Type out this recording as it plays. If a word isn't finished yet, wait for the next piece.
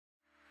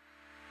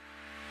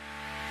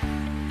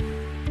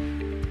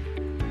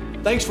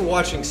Thanks for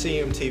watching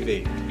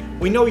CMTV.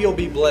 We know you'll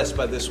be blessed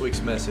by this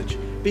week's message.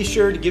 Be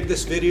sure to give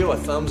this video a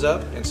thumbs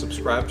up and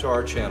subscribe to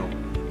our channel.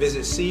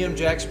 Visit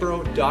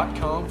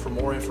cmjacksboro.com for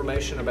more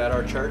information about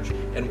our church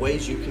and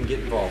ways you can get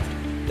involved.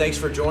 Thanks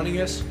for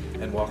joining us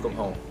and welcome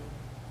home.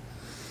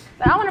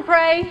 But I want to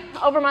pray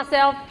over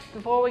myself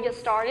before we get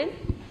started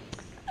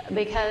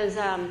because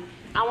I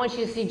want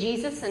you to see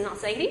Jesus and not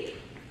Sadie.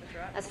 That's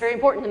right. That's very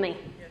important to me.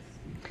 Yes.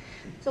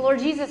 So Lord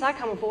Jesus, I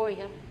come before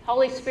you.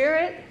 Holy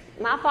Spirit,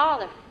 my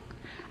Father,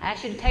 I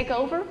ask you to take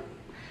over,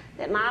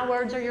 that my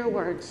words are your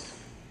words.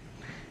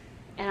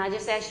 And I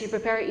just ask you to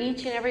prepare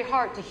each and every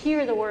heart to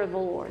hear the word of the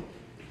Lord.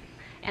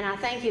 And I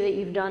thank you that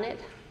you've done it.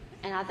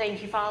 And I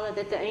thank you, Father,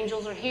 that the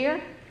angels are here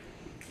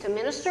to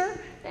minister.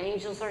 The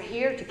angels are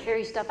here to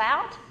carry stuff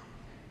out.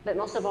 But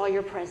most of all,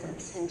 your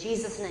presence. In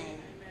Jesus' name.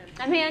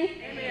 Amen.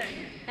 Amen.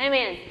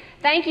 Amen.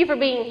 Thank you for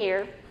being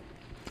here.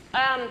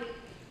 Will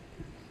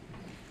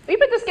you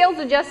put the scales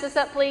of justice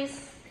up,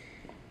 please?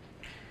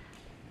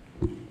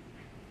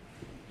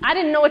 I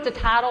didn't know what to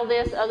title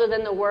this other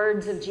than the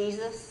words of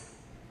Jesus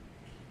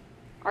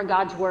or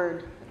God's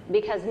word,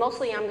 because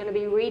mostly I'm going to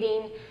be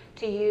reading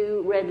to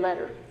you red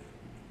letter.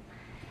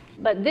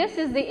 But this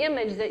is the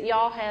image that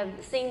y'all have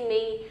seen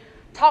me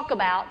talk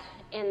about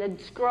in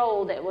the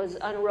scroll that was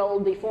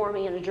unrolled before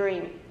me in a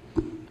dream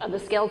of the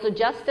scales of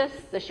justice,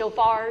 the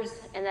shofars,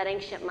 and that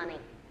ancient money.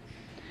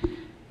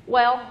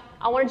 Well,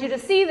 I wanted you to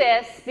see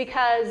this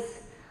because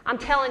I'm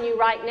telling you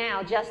right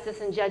now,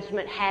 justice and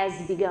judgment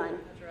has begun.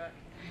 That's right.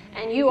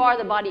 And you are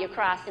the body of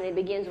Christ, and it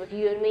begins with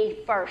you and me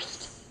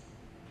first.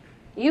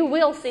 You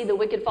will see the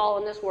wicked fall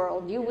in this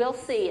world. You will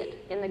see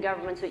it in the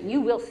governments, but you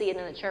will see it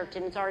in the church,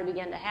 and it's already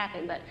begun to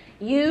happen. But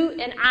you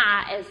and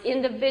I, as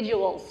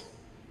individuals,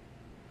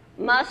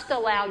 must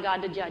allow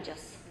God to judge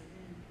us.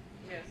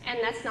 Yes. And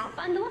that's not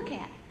fun to look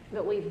at.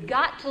 But we've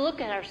got to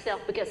look at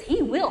ourselves because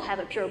He will have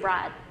a pure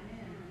bride.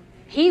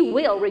 He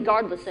will,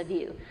 regardless of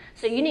you.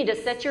 So you need to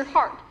set your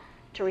heart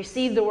to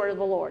receive the word of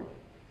the Lord.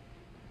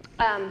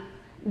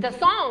 The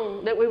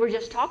song that we were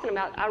just talking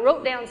about, I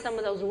wrote down some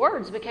of those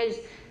words because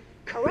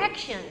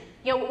correction.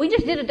 You know, we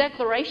just did a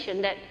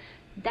declaration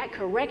that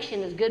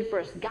correction is good for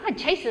us. God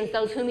chastens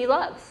those whom He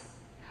loves.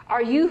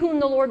 Are you whom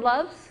the Lord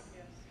loves?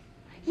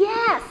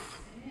 Yes.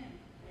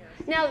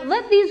 Yes. Now,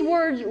 let these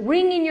words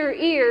ring in your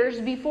ears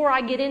before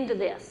I get into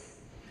this.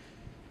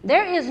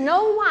 There is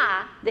no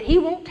lie that He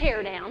won't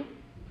tear down,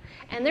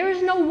 and there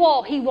is no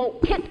wall He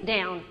won't kick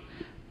down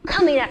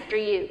coming after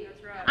you.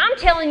 That's right. I'm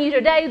telling you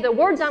today, the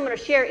words I'm going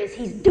to share is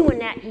He's doing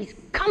that. He's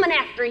coming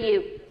after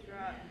you.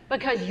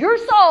 Because your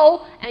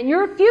soul and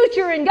your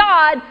future in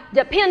God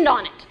depend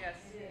on it.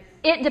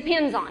 Yes. It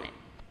depends on it.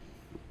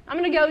 I'm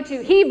going to go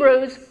to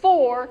Hebrews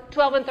 4,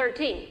 12 and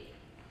 13.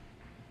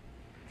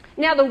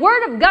 Now the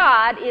word of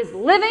God is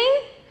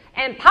living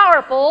and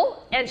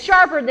powerful and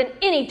sharper than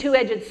any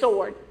two-edged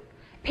sword,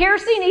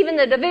 piercing even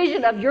the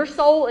division of your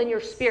soul and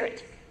your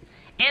spirit,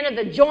 and of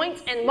the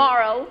joints and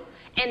marrow,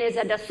 and is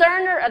a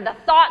discerner of the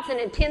thoughts and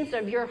intents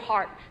of your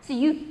heart. So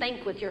you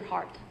think with your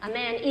heart. A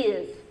man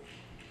is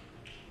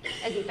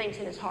as he thinks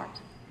in his heart.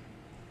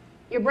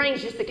 Your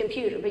brain's just a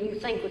computer, but you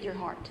think with your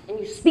heart, and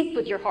you speak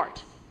with your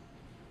heart.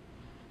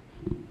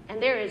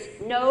 And there is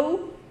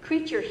no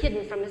creature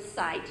hidden from His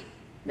sight,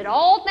 but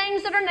all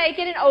things that are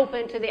naked and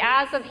open to the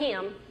eyes of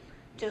Him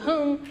to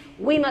whom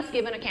we must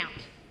give an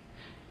account.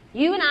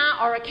 You and I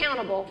are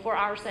accountable for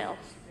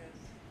ourselves.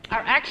 Yes.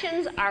 Our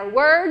actions, our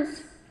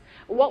words,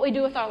 what we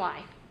do with our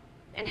life,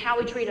 and how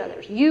we treat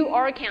others. You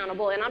are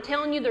accountable, and I'm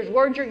telling you, there's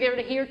words you're going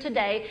to hear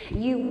today.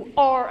 You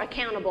are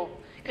accountable.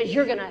 Because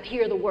you're going to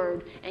hear the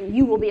word, and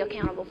you will be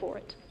accountable for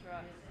it. That's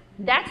right.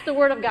 That's the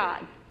word of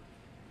God.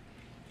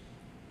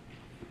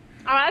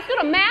 All right, let's go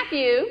to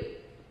Matthew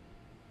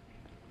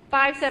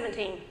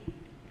 5:17.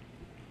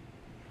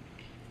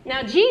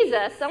 Now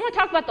Jesus, I want to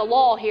talk about the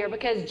law here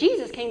because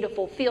Jesus came to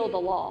fulfill the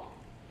law.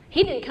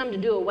 He didn't come to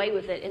do away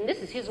with it, and this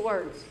is His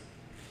words.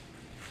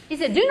 He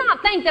said, "Do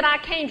not think that I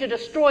came to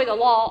destroy the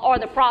law or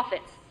the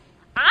prophets.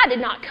 I did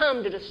not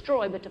come to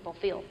destroy, but to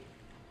fulfill."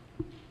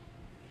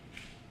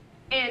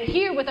 And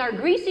here with our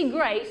greasy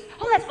grace,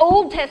 oh, that's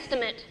Old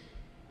Testament.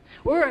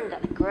 We're under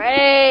the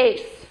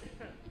grace.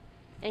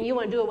 And you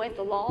want to do away with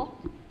the law?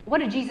 What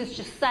did Jesus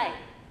just say?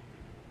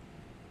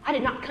 I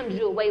did not come to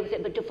do away with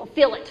it, but to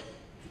fulfill it.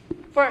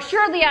 For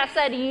assuredly I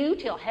say to you,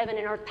 till heaven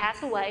and earth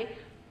pass away,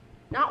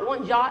 not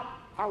one jot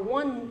or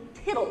one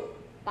tittle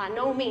by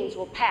no means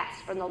will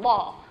pass from the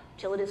law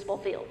till it is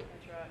fulfilled.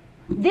 That's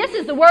right. This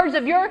is the words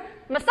of your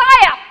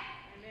Messiah.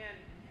 Amen.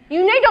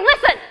 You need to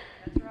listen.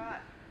 That's right.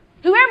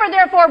 Whoever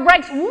therefore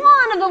breaks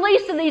one of the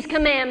least of these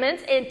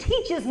commandments and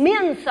teaches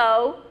men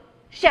so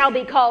shall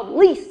be called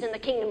least in the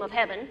kingdom of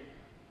heaven.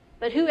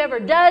 But whoever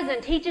does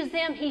and teaches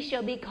them, he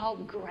shall be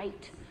called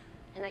great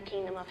in the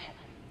kingdom of heaven.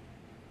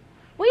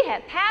 We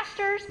have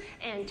pastors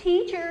and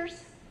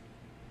teachers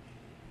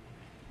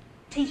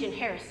teaching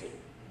heresy.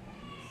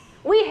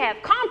 We have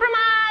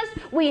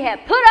compromised, we have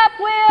put up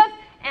with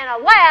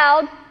and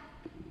allowed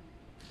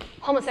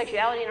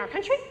homosexuality in our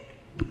country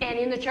and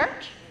in the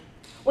church.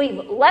 We've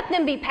let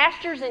them be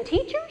pastors and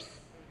teachers.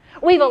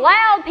 We've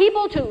allowed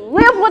people to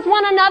live with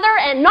one another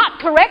and not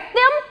correct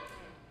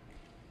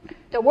them.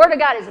 The Word of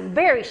God is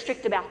very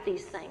strict about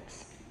these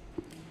things.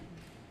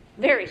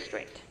 Very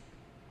strict.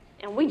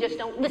 And we just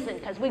don't listen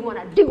because we want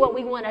to do what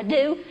we want to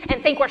do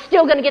and think we're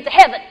still going to get to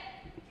heaven.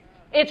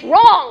 It's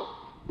wrong.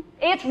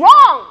 It's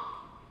wrong.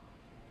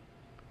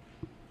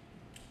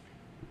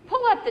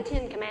 Pull up the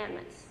 10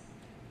 Commandments.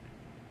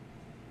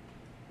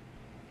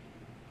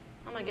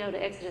 I'm going to go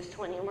to Exodus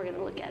 20 and we're going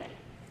to look at it.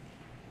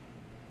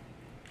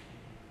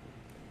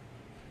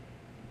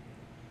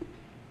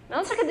 Now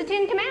let's look at the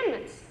 10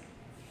 Commandments.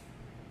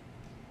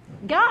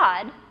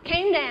 God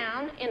came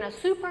down in a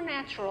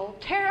supernatural,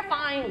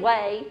 terrifying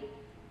way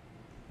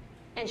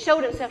and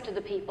showed himself to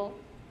the people,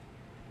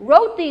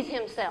 wrote these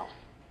himself,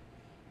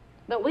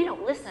 but we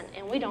don't listen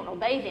and we don't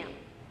obey them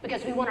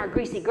because we want our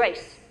greasy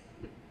grace.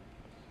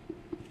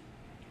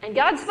 And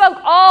God spoke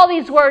all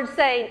these words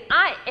saying,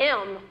 I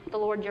am the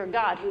Lord your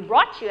God who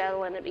brought you out of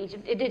the land of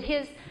Egypt. It did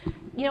his,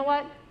 you know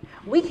what?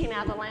 We came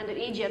out of the land of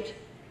Egypt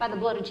by the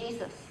blood of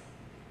Jesus.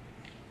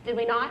 Did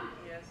we not?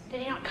 Yes.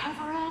 Did he not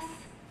cover us?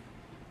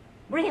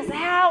 Bring us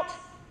out?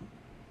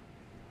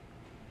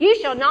 You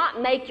shall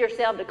not make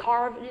yourself to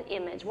carve an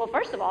image. Well,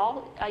 first of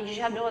all, you should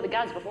have no other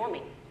gods before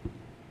me.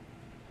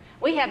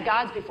 We have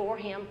gods before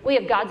him. We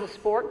have gods of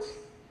sports.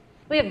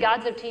 We have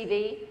gods of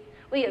TV.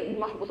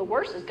 Well, the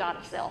worst is God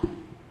of self.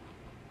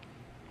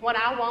 What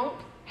I want,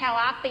 how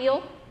I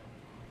feel,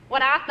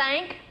 what I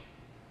think.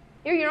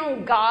 You're your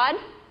own God.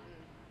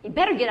 You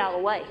better get out of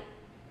the way.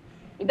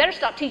 You better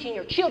stop teaching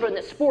your children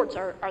that sports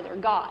are their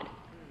God.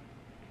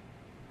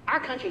 Our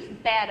country's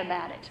bad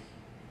about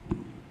it.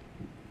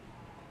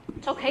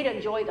 It's okay to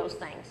enjoy those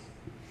things,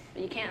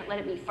 but you can't let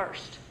it be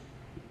first.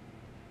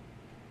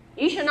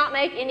 You shall not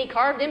make any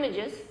carved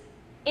images,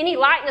 any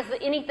likeness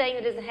of anything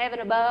that is in heaven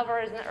above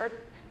or is in the earth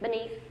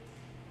beneath,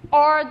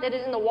 or that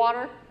is in the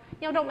water.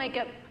 Don't make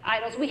up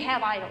idols. We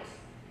have idols.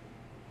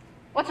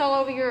 What's all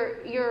over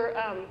your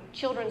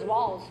children's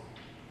walls?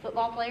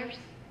 Football players?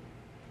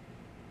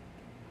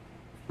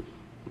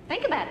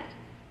 Think about it.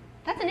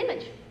 That's an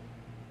image.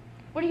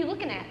 What are you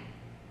looking at?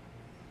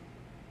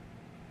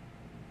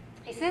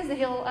 He says that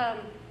he'll,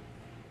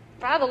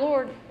 for I the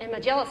Lord am a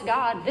jealous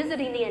God,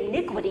 visiting the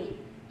iniquity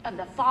of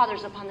the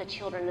fathers upon the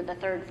children of the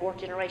third and fourth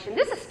generation.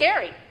 This is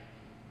scary.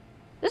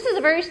 This is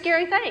a very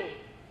scary thing.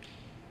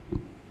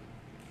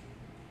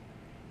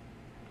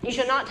 You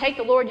shall not take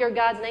the Lord your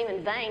God's name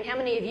in vain. How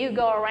many of you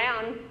go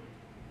around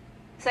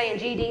saying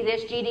GD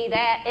this, GD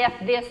that,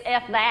 F this,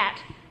 F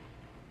that?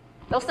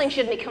 Those things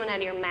shouldn't be coming out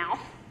of your mouth.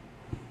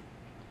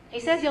 He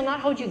says he'll not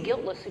hold you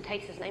guiltless who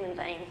takes his name in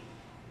vain.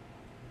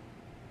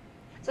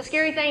 It's a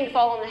scary thing to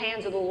fall in the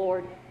hands of the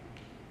Lord.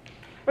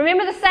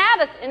 Remember the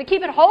Sabbath and to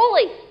keep it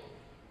holy.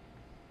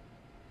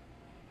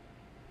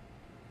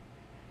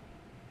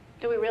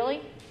 Do we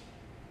really?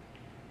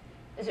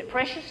 Is it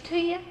precious to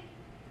you?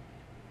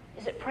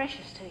 Is it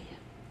precious to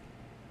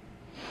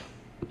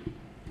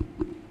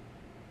you?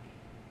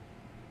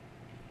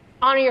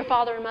 Honor your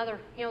father and mother.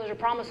 There's a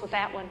promise with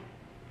that one.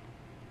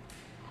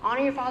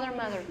 Honor your father and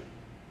mother,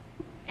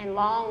 and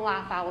long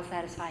life I will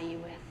satisfy you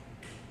with.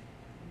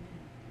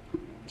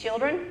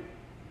 Children,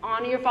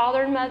 honor your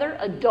father and mother.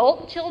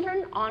 Adult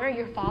children, honor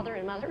your father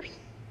and mothers.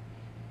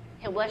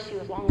 He'll bless you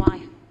with long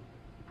life.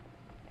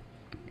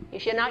 You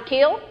should not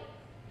kill.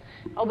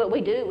 Oh, but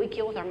we do. We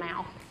kill with our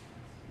mouth.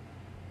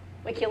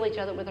 We kill each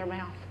other with our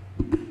mouth.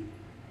 You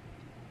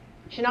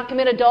should not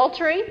commit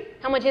adultery.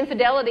 How much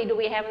infidelity do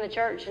we have in the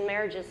church and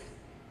marriages?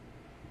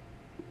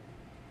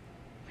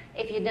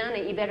 If you've done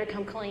it, you better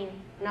come clean.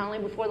 Not only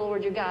before the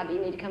Lord your God, but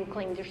you need to come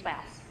clean with your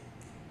spouse.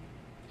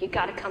 You've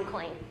got to come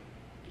clean.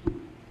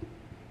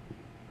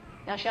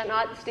 Thou shalt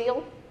not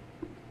steal.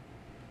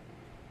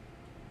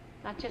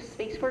 That just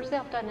speaks for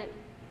itself, doesn't it?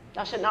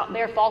 Thou shalt not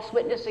bear false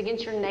witness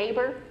against your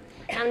neighbor.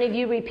 How many of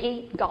you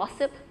repeat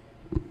gossip?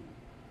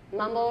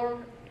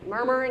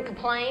 Murmur and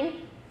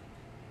complain?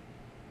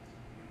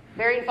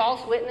 Bearing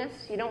false witness.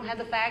 You don't have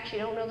the facts. You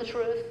don't know the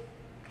truth.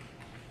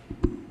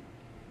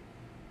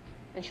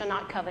 And shall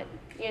not covet.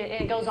 And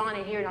it goes on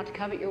in here, not to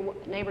covet your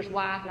neighbor's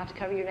wife, not to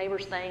covet your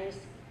neighbor's things.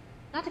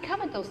 Not to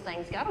covet those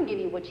things. God will give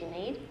you what you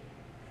need.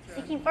 Right.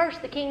 Seek him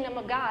first, the kingdom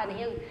of God, and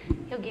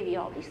he'll give you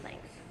all these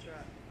things. That's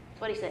right.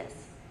 That's what he says.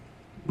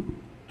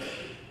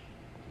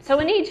 So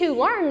we need to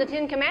learn the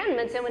 10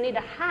 Commandments, and we need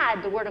to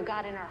hide the Word of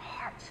God in our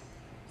hearts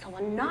so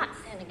we'll not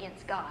sin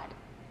against God.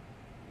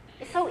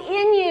 It's so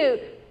in you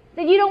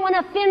that you don't want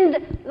to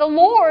offend the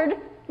Lord,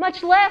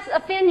 much less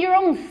offend your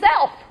own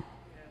self.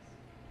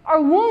 Or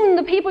wound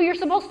the people you're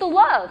supposed to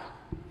love.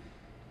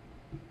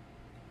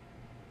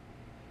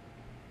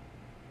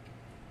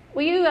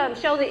 Will you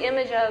show the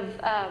image of,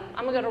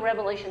 I'm going to go to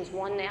Revelations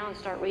 1 now and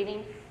start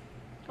reading.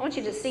 I want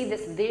you to see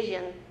this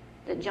vision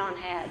that John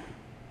had.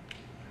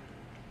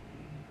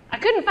 I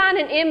couldn't find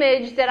an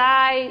image that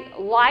I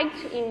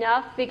liked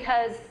enough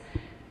because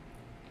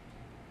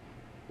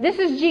this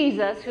is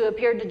Jesus who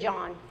appeared to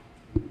John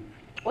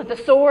with the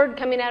sword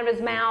coming out of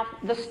his mouth.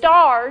 The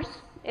stars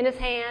in his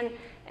hand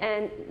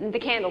and the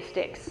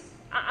candlesticks.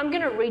 I'm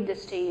going to read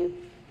this to you.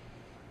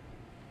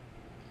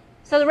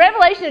 So the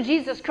revelation of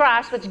Jesus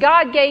Christ, which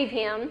God gave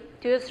him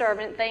to his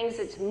servant, things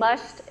that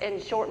must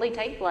and shortly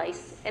take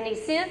place, and he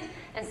sent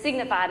and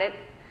signified it,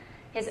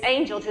 his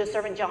angel, to his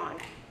servant John,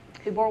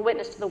 who bore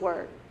witness to the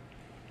word.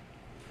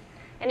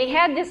 And he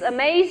had this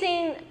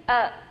amazing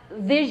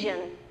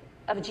vision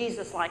of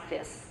Jesus like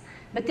this.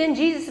 But then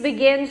Jesus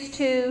begins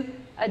to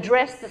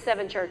address the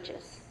 7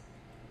 churches.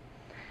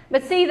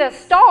 But see, the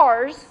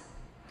stars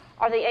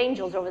are the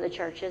angels over the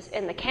churches,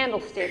 and the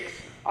candlesticks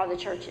are the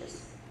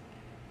churches.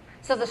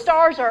 So the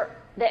stars are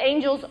the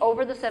angels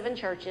over the 7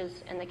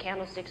 churches, and the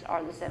candlesticks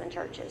are the 7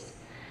 churches.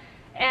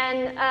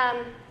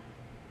 And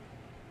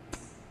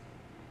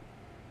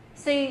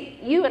see,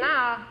 you and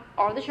I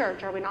are the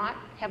church, are we not?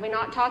 Have we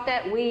not taught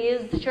that? We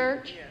is the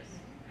church? Yes.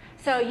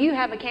 So you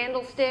have a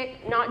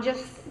candlestick. Not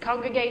just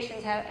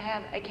congregations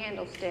have a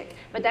candlestick,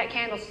 but that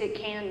candlestick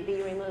can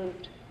be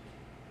removed.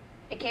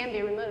 It can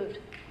be removed.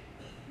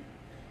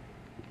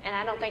 And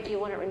I don't think you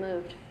want it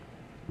removed.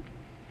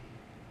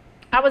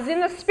 I was in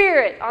the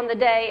Spirit on the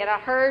day, and I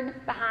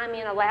heard behind me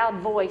in a loud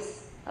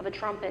voice of a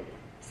trumpet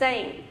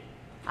saying,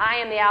 I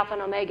am the Alpha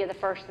and Omega, the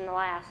first and the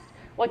last.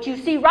 What you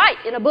see,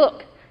 write in a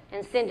book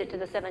and send it to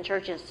the 7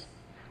 churches,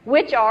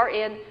 which are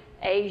in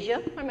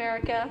Asia,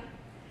 America,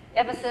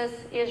 Ephesus,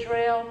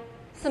 Israel,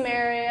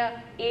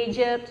 Samaria,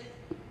 Egypt.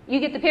 You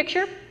get the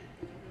picture?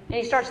 And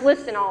he starts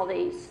listing all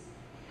these.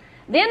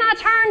 Then I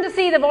turned to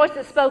see the voice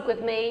that spoke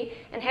with me,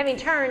 and having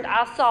turned,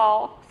 I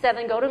saw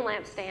 7 golden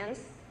lampstands.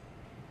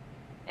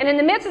 And in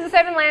the midst of the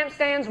 7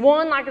 lampstands,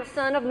 one like the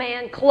Son of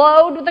Man,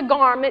 clothed with a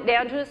garment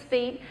down to his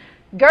feet,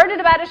 girded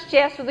about his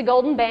chest with a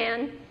golden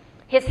band.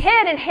 His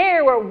head and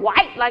hair were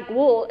white like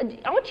wool.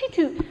 I want you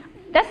to,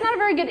 that's not a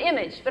very good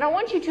image, but I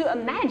want you to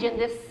imagine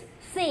this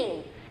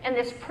scene and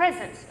this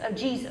presence of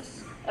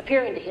Jesus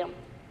appearing to him.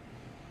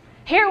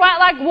 Hair white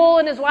like wool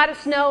and as white as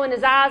snow, and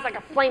his eyes like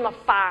a flame of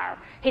fire.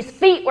 His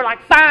feet were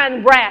like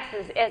fine brass,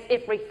 as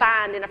if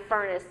refined in a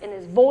furnace, and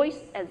his voice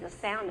as the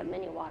sound of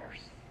many waters.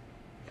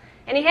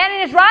 And he had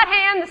in his right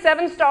hand the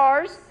 7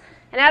 stars,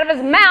 and out of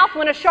his mouth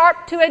went a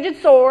sharp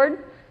 2-edged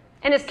sword,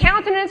 and his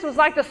countenance was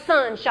like the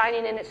sun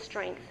shining in its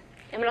strength.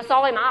 And when I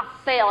saw him, I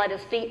fell at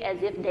his feet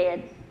as if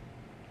dead.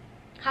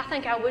 I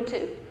think I would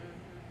too.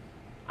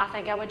 I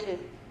think I would too.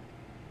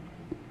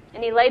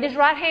 And he laid his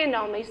right hand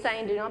on me,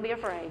 saying, do not be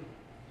afraid.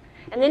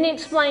 And then he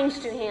explains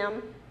to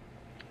him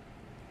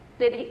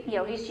that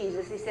he's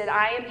Jesus. He said,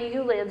 I am he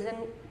who lives and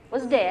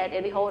was dead,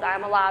 and behold, I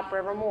am alive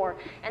forevermore.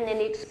 And then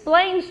he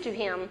explains to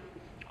him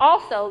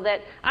also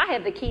that I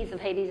have the keys of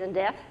Hades and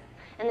death.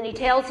 And then he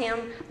tells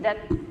him that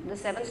the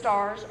 7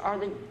 stars are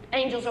the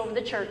angels over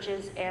the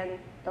churches, and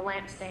the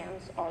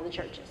lampstands are the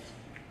churches.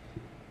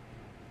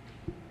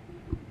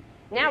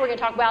 Now we're going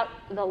to talk about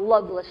the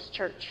loveless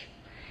church.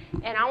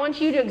 And I want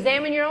you to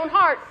examine your own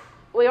heart.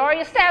 We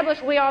already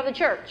established we are the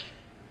church.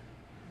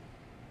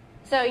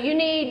 So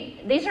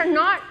these are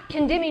not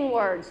condemning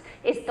words.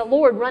 It's the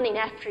Lord running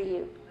after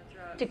you. That's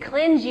right. To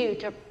cleanse you,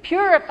 to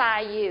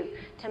purify you,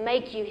 to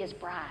make you his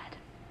bride.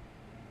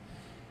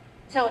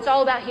 So it's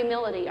all about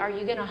humility. Are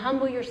you going to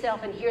humble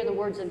yourself and hear the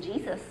words of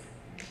Jesus?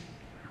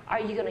 Are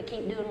you going to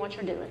keep doing what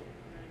you're doing?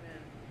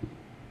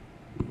 Amen.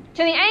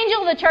 To the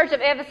angel of the church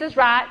of Ephesus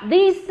write,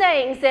 these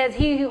things says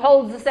he who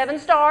holds the 7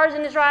 stars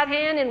in his right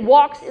hand and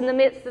walks in the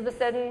midst of the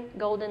 7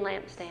 golden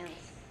lampstands.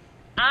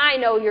 I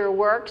know your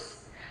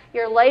works,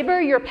 your labor,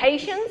 your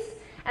patience,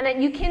 and that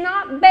you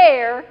cannot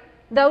bear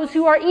those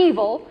who are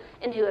evil,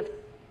 and who have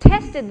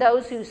tested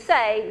those who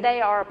say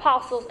they are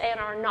apostles and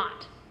are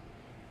not.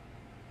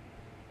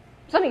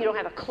 Some of you don't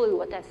have a clue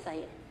what that's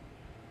saying,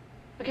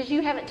 because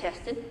you haven't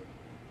tested.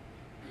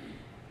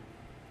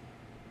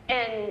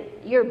 And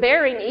you're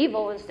bearing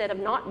evil instead of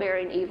not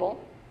bearing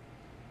evil,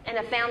 and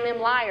have found them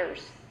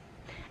liars.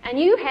 And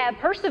you have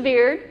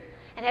persevered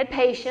and had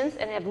patience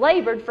and have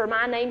labored for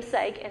my name's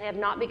sake and have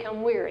not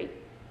become weary.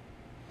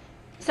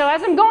 So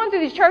as I'm going through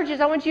these churches,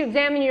 I want you to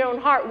examine your own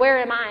heart. Where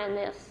am I in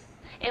this?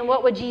 And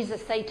what would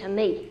Jesus say to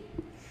me?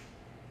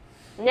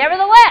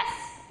 Nevertheless,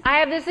 I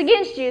have this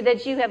against you,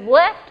 that you have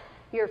left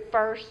your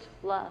first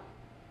love.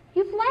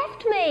 You've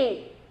left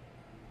me.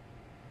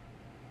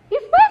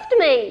 You've left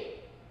me.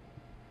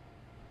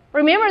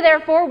 Remember,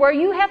 therefore, where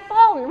you have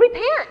fallen,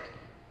 repent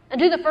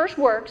and do the first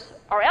works,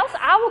 or else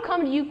I will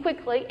come to you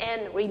quickly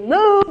and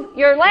remove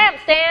your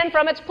lampstand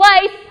from its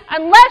place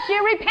unless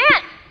you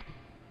repent.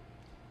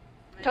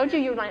 I told you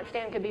your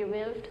lampstand could be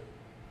removed.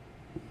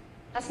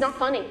 That's not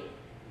funny.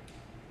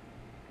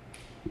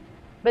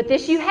 But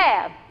this you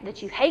have,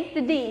 that you hate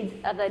the deeds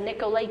of the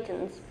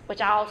Nicolaitans, which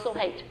I also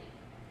hate.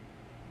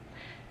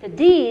 The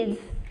deeds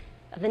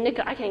of the I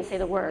can't even say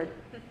the word,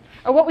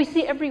 are what we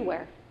see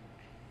everywhere.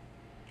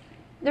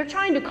 They're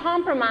trying to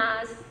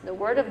compromise the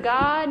Word of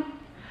God,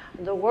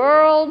 the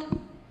world,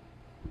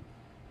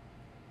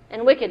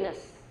 and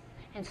wickedness,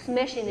 and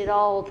smashing it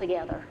all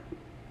together.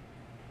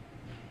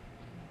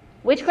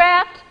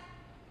 Witchcraft,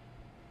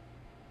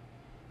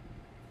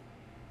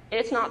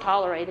 it's not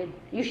tolerated.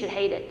 You should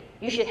hate it.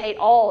 You should hate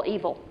all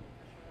evil.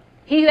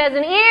 He who has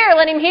an ear,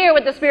 let him hear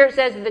what the Spirit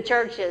says to the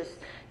churches.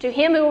 To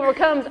him who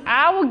overcomes,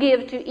 I will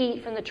give to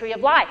eat from the tree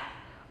of life,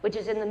 which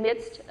is in the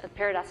midst of the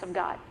paradise of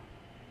God.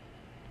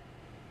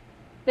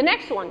 The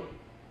next one,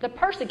 the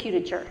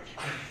persecuted church.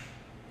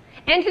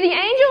 And to the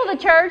angel of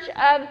the church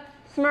of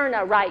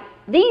Smyrna write,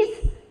 these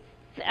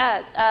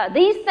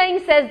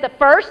things says the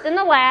first and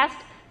the last,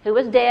 who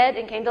was dead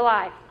and came to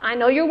life. I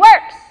know your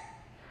works,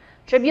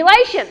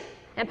 tribulation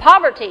and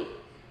poverty,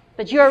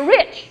 but you are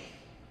rich.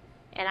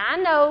 And I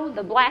know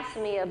the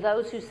blasphemy of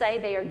those who say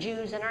they are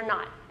Jews and are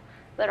not,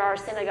 but are a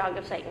synagogue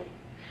of Satan.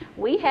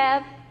 We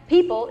have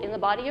people in the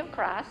body of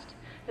Christ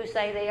who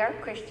say they are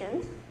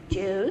Christians,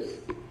 Jews,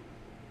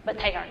 but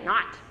they are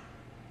not.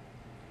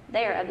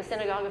 They are of the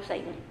synagogue of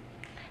Satan.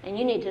 And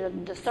you need to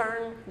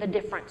discern the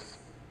difference.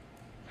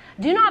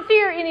 Do not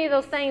fear any of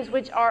those things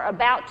which you are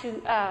about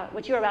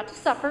to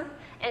suffer.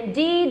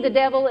 Indeed, the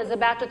devil is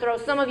about to throw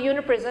some of you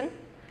into prison,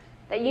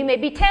 that you may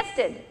be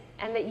tested,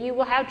 and that you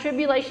will have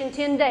tribulation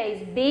 10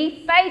 days.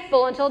 Be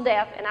faithful until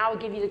death, and I will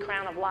give you the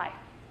crown of life.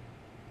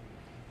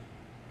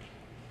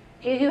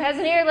 He who has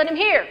an ear, let him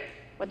hear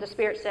what the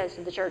Spirit says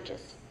to the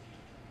churches.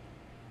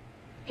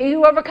 He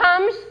who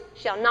overcomes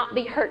shall not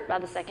be hurt by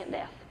the second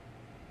death.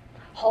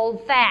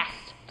 Hold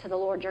fast to the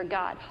Lord your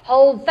God.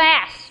 Hold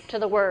fast to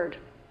the word.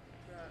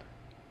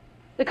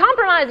 The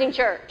compromising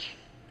church.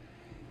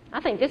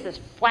 I think this is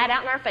flat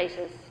out in our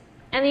faces.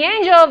 And the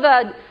angel of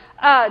the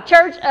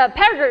church of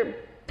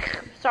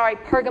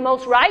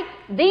Pergamos write,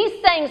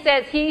 these things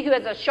says he who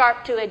has a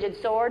sharp two-edged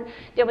sword.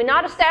 Did we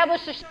not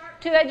establish the sharp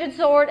two-edged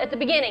sword at the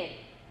beginning?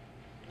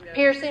 Yeah.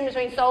 Piercing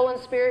between soul and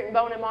spirit and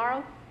bone and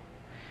marrow.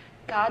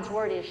 God's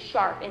word is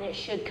sharp and it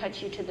should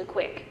cut you to the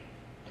quick.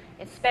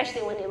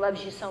 Especially when he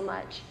loves you so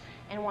much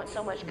and wants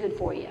so much good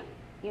for you.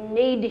 You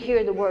need to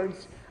hear the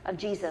words of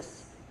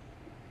Jesus.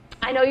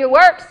 I know your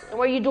works and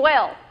where you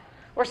dwell,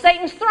 where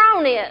Satan's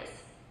throne is.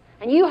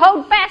 And you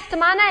hold fast to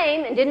my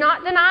name and did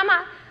not deny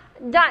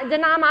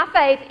my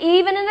faith,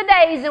 even in the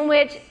days in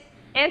which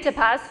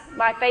Antipas,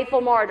 my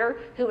faithful martyr,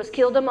 who was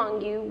killed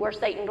among you, where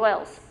Satan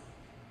dwells.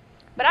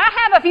 But I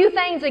have a few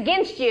things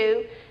against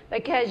you,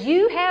 because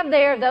you have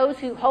there those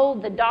who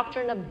hold the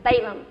doctrine of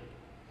Balaam,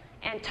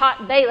 and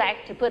taught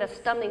Balak to put a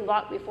stumbling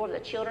block before the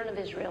children of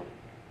Israel,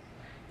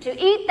 to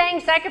eat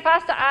things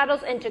sacrificed to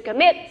idols, and to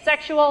commit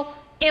sexual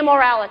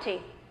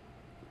immorality.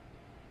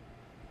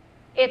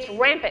 It's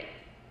rampant.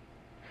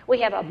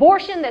 We have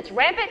abortion that's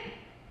rampant,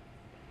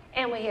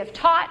 and we have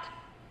taught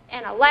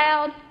and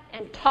allowed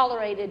and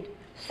tolerated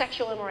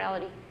sexual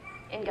immorality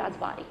in God's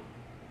body.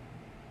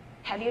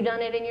 Have you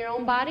done it in your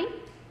own body?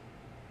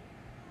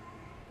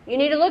 You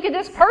need to look at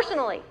this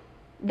personally.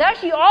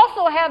 Thus you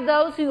also have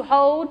those who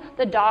hold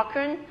the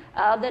doctrine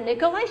of the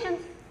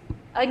Nicolaitans.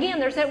 Again,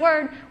 there's that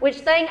word, which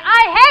thing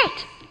I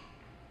hate.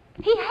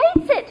 He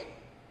hates it.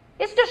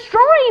 It's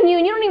destroying you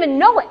and you don't even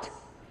know it.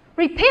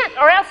 Repent,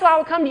 or else I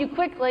will come to you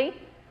quickly.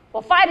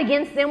 Will fight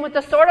against them with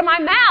the sword of my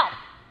mouth.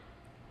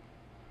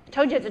 I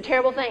told you it's a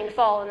terrible thing to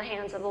fall in the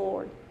hands of the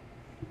Lord.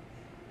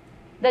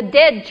 The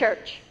dead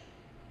church.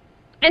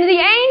 And the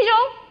angel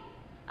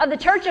of the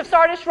church of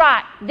Sardis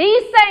write,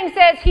 these things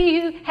says he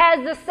who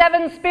has the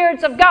 7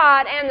 spirits of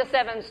God and the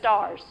 7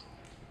 stars.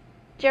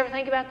 Did you ever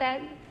think about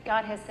that?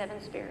 God has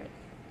 7 spirits.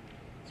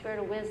 Spirit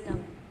of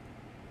wisdom.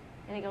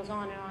 And it goes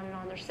on and on and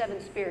on. There's 7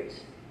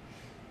 spirits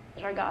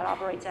that our God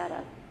operates out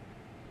of.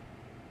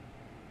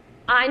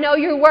 I know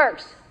your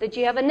works, that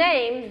you have a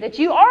name, that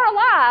you are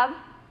alive,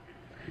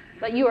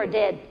 but you are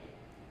dead.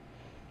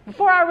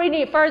 Before I read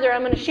any further,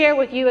 I'm going to share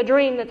with you a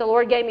dream that the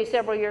Lord gave me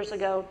several years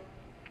ago.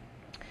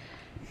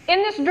 In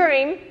this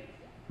dream,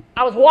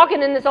 I was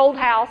walking in this old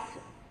house,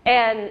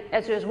 and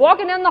as I was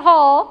walking down the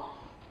hall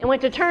and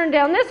went to turn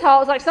down this hall,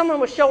 it was like someone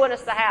was showing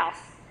us the house.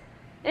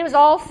 It was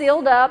all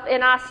sealed up,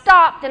 and I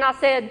stopped and I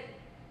said,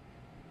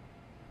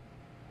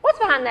 what's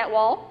behind that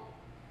wall?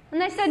 And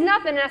they said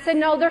nothing, and I said,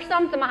 no, there's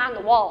something behind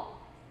the wall.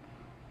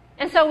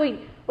 And so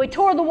we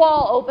tore the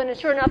wall open, and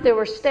sure enough, there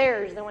were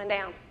stairs that went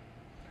down.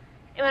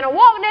 And when I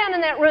walked down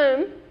in that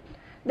room,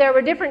 there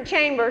were different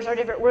chambers or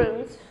different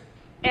rooms,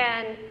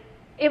 and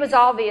it was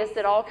obvious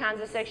that all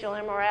kinds of sexual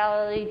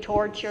immorality,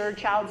 torture,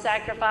 child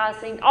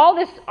sacrificing, all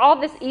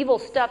this evil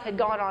stuff had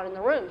gone on in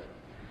the room.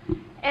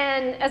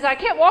 And as I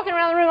kept walking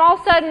around the room, all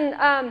of a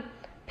sudden,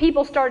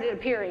 people started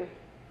appearing.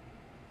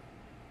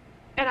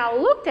 And I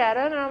looked at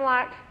it, and I'm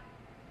like,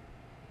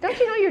 don't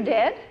you know you're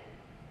dead?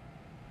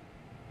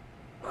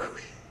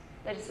 Whoosh,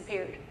 they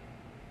disappeared.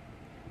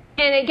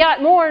 And it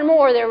got more and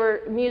more. There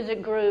were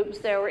music groups,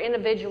 there were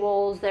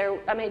individuals,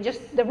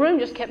 the room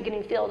just kept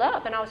getting filled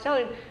up. And I was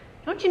telling them,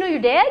 don't you know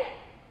you're dead?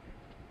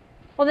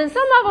 Well, then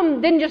some of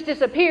them didn't just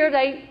disappear.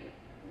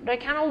 They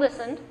kind of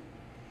listened.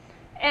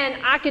 And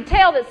I could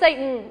tell that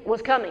Satan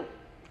was coming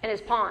in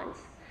his pawns.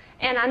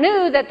 And I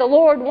knew that the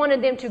Lord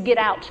wanted them to get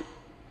out.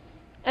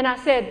 And I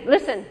said,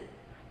 listen,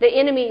 the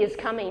enemy is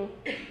coming.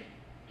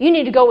 You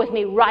need to go with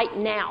me right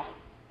now.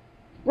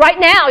 Right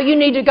now, you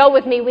need to go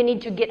with me. We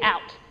need to get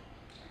out.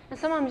 And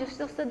some of them just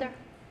still stood there.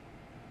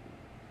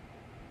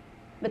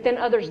 But then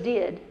others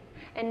did.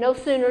 And no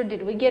sooner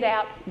did we get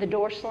out, the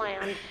door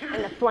slammed,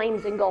 and the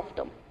flames engulfed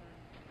them.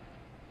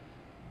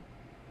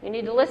 You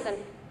need to listen.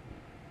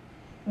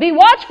 Be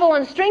watchful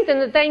and strengthen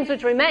the things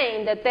which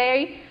remain, that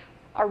they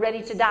are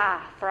ready to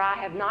die, for I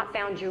have not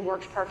found your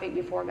works perfect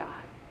before God.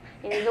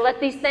 You need to let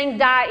these things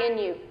die in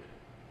you.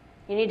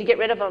 You need to get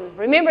rid of them.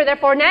 Remember,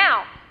 therefore,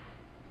 now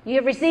you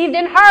have received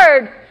and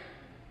heard,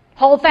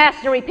 hold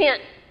fast and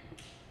repent.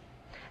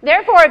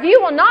 Therefore, if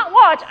you will not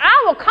watch,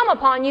 I will come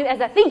upon you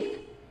as a thief,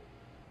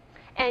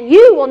 and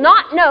you will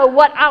not know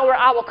what hour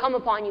I will come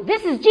upon you.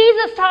 This is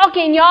Jesus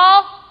talking,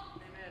 y'all.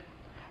 Amen.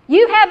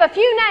 You have a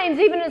few names,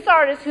 even in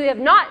Sardis, who have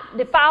not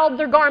defiled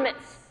their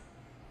garments,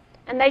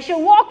 and they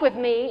shall walk with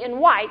me in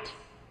white,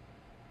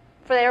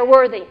 for they are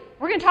worthy.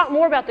 We're going to talk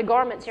more about the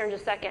garments here in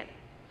just a second.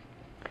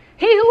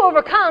 He who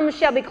overcomes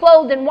shall be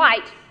clothed in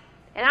white,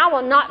 and I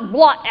will not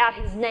blot out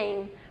his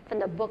name from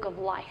the book of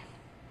life.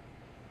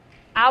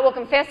 I will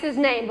confess his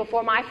name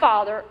before my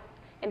Father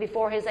and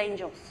before his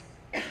angels.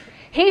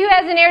 He who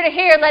has an ear to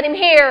hear, let him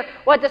hear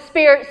what the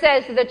Spirit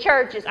says to the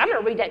churches. I'm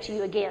going to read that to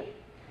you again.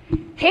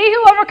 He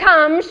who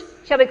overcomes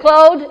shall be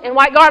clothed in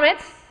white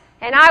garments,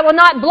 and I will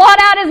not blot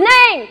out his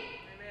name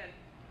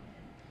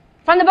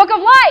from the book of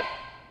life.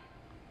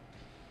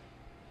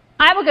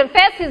 I will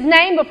confess his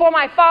name before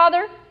my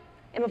Father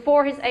and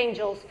before his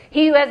angels.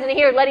 He who has an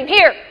ear, let him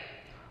hear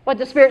what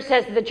the Spirit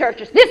says to the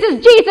churches. This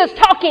is Jesus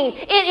talking.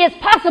 It is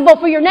possible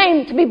for your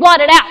name to be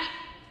blotted out.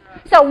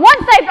 So once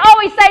saved,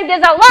 always saved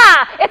is a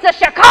lie. It's a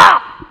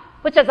shakah,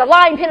 which is a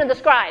lying pen of the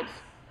scribes.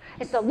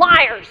 It's the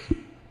liars.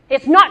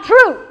 It's not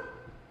true.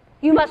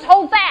 You must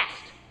hold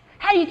fast.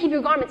 How do you keep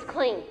your garments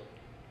clean?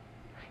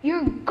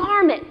 Your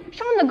garment.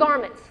 Show them the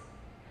garments.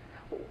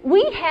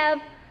 We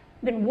have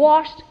been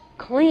washed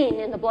clean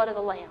in the blood of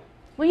the Lamb.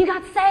 When you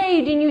got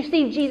saved and you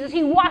received Jesus,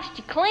 he washed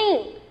you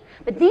clean.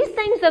 But these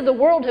things of the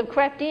world have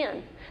crept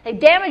in. They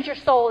damage your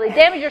soul. They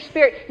damage your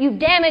spirit. You've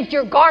damaged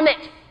your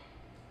garment.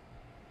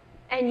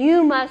 And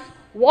you must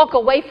walk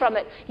away from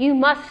it. You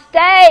must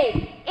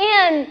stay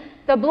in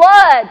the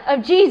blood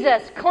of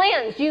Jesus,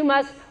 cleansed. You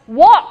must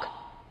walk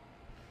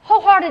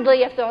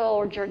wholeheartedly after the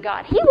Lord your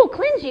God. He will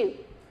cleanse you.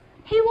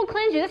 He will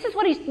cleanse you. This is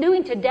what he's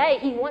doing today.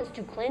 He wants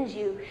to cleanse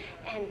you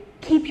and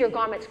keep your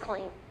garments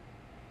clean.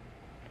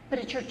 But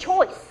it's your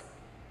choice.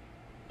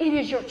 It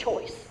is your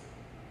choice.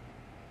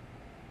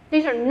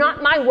 These are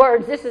not my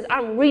words.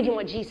 I'm reading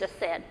what Jesus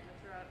said.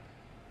 That's right.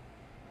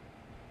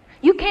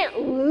 You can't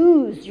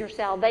lose your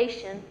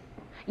salvation.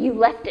 You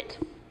left it.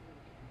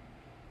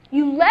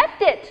 You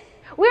left it.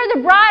 We're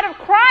the bride of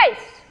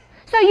Christ.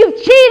 So you've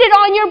cheated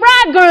on your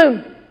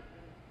bridegroom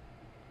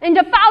and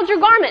defiled your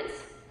garments.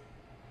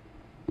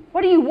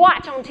 What do you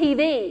watch on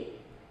TV?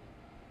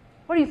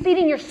 What are you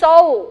feeding your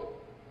soul?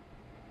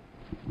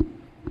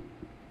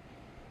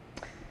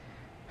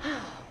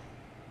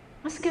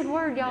 That's a good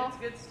word, y'all. It's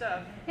good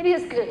stuff. It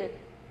is good.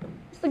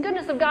 It's the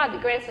goodness of God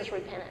that grants us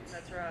repentance.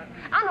 That's right.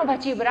 I don't know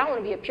about you, but I want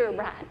to be a pure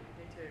bride.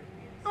 Me too.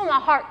 I want my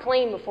heart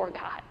clean before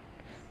God.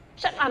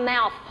 Shut my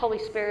mouth, Holy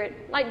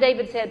Spirit. Like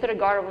David said, put a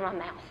guard over my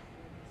mouth.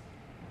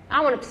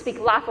 I want to speak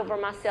life over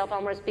myself. I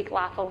want to speak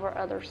life over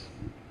others.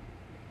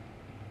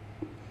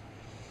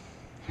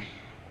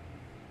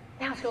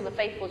 Now let's go to the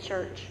faithful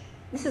church.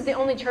 This is the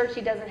only church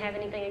he doesn't have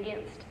anything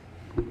against.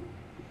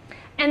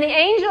 And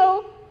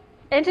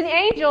to the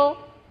angel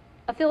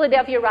of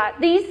Philadelphia write,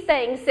 these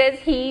things says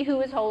he who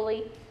is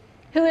holy,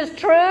 who is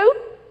true,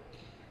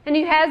 and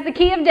who has the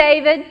key of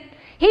David,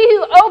 he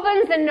who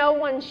opens and no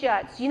one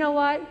shuts. You know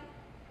what?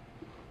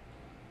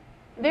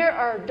 There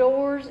are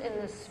doors in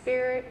the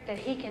Spirit that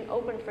he can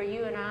open for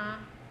you and I,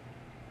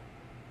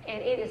 and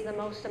it is the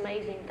most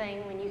amazing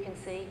thing when you can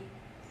see.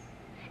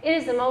 It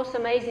is the most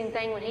amazing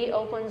thing when he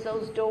opens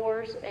those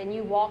doors and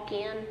you walk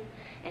in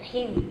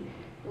and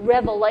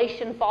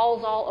revelation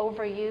falls all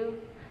over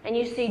you. And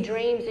you see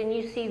dreams and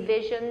you see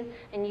vision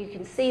and you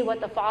can see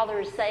what the Father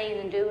is saying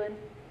and doing.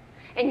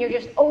 And you're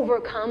just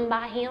overcome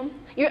by him.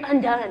 You're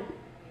undone.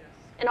 Yes.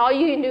 And all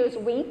you can do is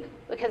weep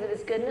because of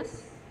his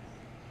goodness.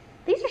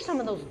 These are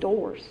some of those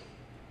doors.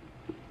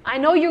 I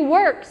know your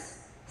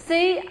works.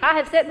 See, I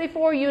have set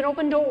before you an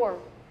open door.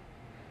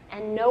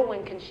 And no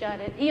one can shut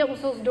it. He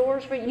opens those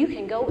doors for you. You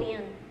can go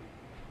in.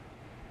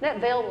 That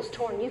veil was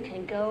torn. You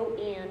can go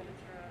in.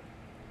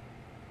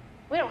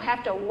 We don't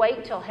have to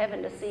wait till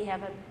heaven to see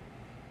heaven.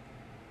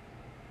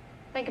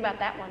 Think about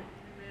that one.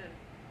 Amen.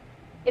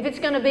 If it's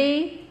going to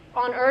be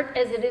on earth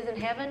as it is in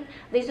heaven,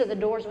 these are the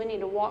doors we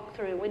need to walk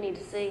through. We need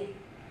to see.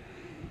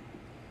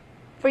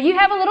 For you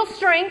have a little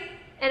strength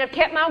and have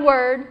kept my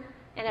word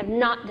and have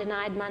not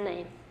denied my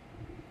name.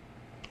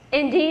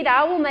 Indeed,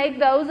 I will make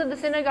those of the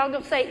synagogue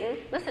of Satan.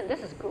 Listen,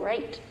 this is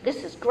great.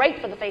 This is great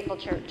for the faithful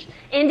church.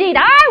 Indeed,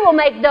 I will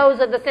make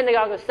those of the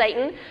synagogue of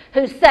Satan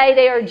who say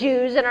they are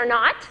Jews and are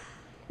not,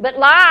 but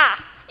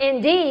lie.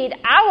 Indeed,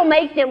 I will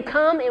make them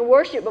come and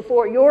worship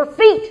before your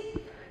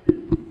feet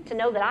to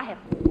know that I have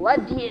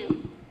loved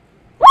you.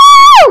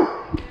 Woo!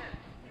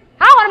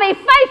 I want to be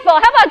faithful. How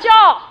about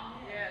y'all?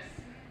 Yes.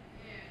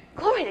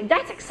 Glory,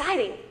 that's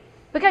exciting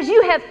because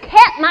you have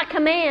kept my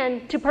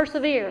command to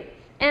persevere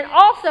And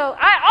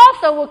I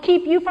also will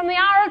keep you from the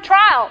hour of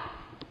trial.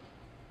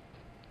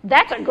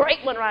 That's a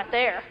great one right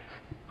there.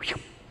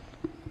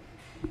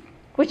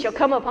 Which shall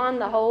come upon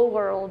the whole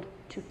world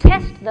to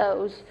test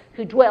those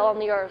who dwell on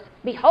the earth.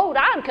 Behold,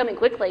 I am coming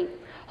quickly.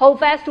 Hold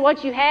fast to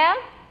what you have,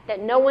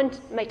 that no one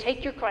may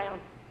take your crown.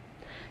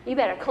 You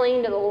better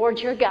cling to the Lord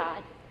your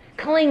God.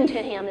 Cling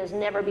to him as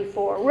never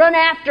before. Run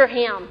after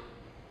him.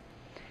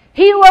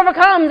 He who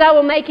overcomes, I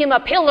will make him a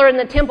pillar in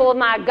the temple of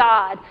my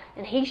God,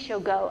 and he shall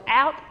go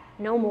out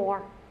no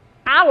more.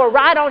 I will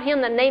write on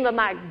him the name of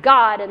my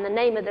God and the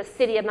name of the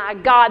city of my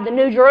God, the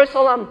New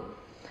Jerusalem,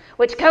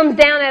 which comes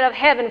down out of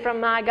heaven from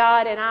my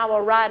God, and I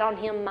will write on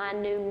him my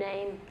new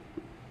name.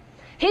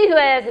 He who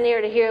has an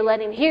ear to hear, let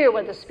him hear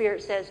what the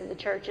Spirit says to the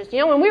churches. You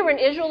know, when we were in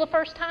Israel the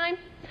first time,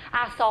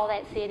 I saw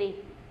that city.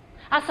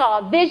 I saw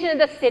a vision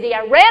of the city.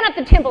 I ran up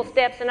the temple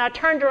steps, and I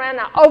turned around,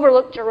 and I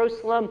overlooked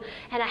Jerusalem,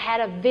 and I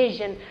had a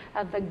vision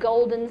of the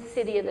golden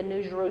city of the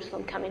New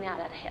Jerusalem coming out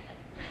of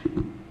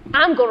heaven.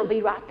 I'm going to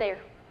be right there.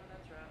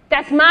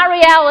 That's my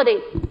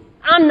reality.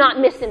 I'm not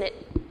missing it.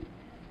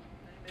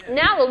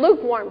 Now the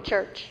lukewarm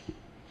church.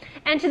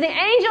 And to the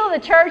angel of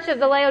the church of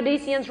the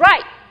Laodiceans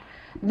write,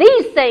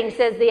 these things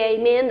says the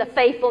Amen, the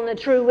faithful and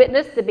the true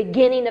witness, the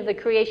beginning of the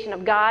creation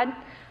of God.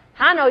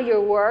 I know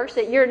your works,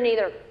 that you're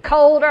neither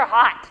cold or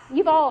hot.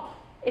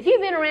 If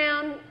you've been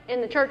around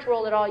in the church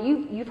world at all,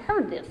 you've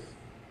heard this.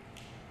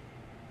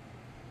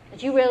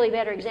 But you really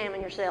better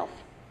examine yourself.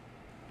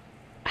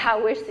 I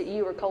wish that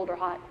you were cold or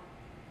hot.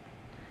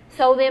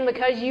 So then,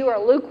 because you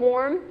are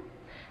lukewarm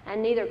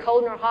and neither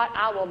cold nor hot,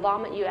 I will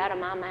vomit you out of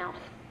my mouth.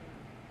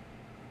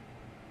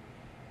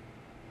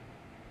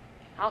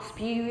 I'll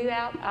spew you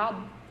out.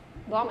 I'll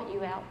vomit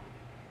you out.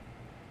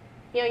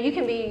 You know, you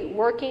can be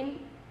working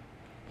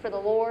for the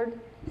Lord.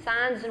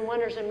 Signs and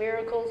wonders and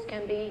miracles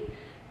can be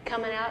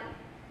coming out,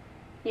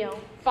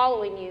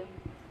 following you.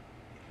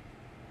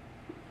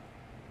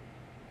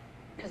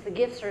 Because the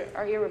gifts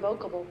are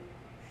irrevocable.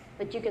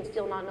 But you can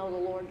still not know the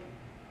Lord.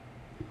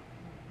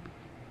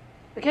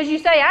 Because you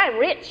say, I am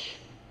rich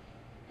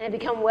and have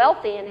become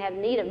wealthy and have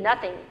need of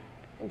nothing.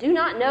 And do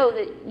not know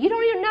that you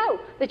don't even know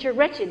that you're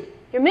wretched.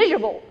 You're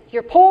miserable.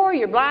 You're poor.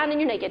 You're blind and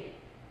you're naked.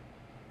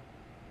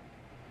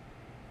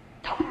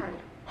 Darn.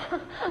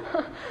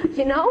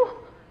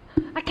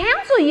 I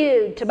counsel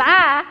you to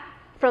buy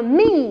from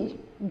me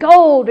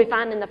gold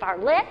refined in the fire.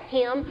 Let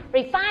him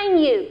refine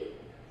you.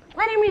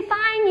 Let him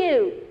refine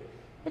you.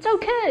 It's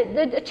okay.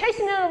 The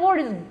chastening of the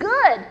Lord is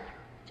good.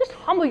 Just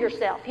humble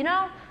yourself,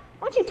 Why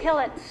don't you tell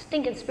that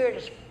stinking spirit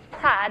of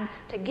pride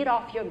to get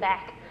off your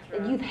back,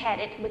 that you've had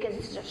it, because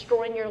it's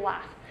destroying your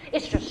life.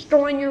 It's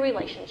destroying your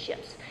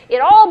relationships. It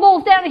all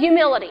boils down to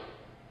humility.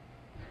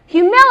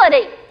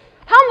 Humility.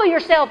 Humble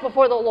yourself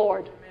before the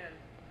Lord.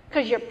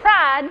 Because your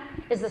pride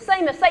is the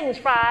same as Satan's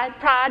pride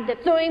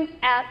that threw him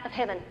out of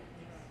heaven.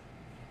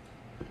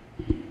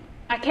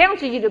 I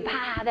counsel you to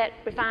buy that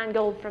refined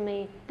gold from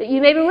me, that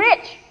you may be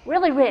rich,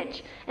 really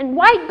rich, and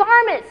white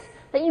garments,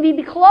 that you may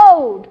be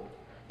clothed,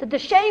 that the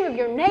shame of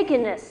your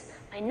nakedness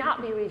may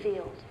not be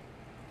revealed.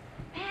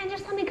 Man,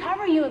 just let me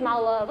cover you with my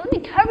love. Let me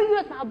cover you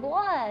with my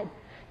blood.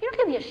 You don't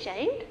have to be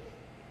ashamed.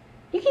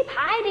 You keep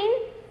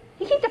hiding.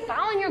 You keep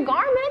defiling your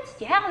garments.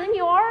 Yeah, then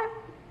you are.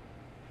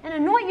 And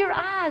anoint your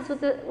eyes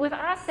with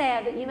eye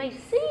salve that you may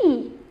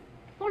see.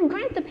 Lord,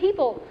 grant the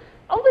people,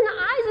 open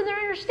the eyes of their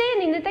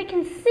understanding that they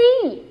can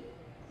see.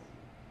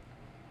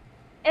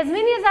 As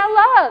many as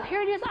I love,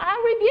 here it is, I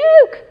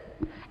rebuke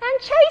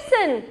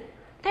and chasten.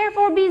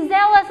 Therefore be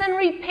zealous and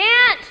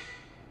repent.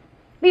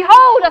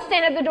 Behold, I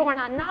stand at the door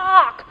and I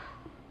knock.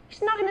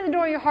 He's knocking at the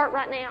door of your heart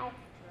right now.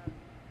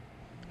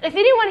 If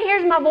anyone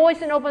hears my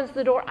voice and opens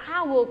the door,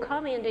 I will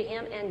come into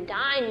him and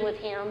dine with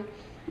him,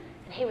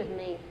 and he with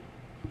me.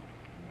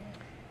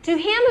 To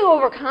him who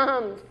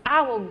overcomes,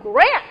 I will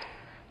grant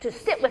to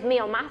sit with me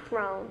on my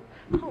throne.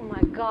 Oh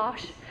my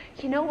gosh.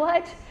 You know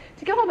what?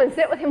 To go up and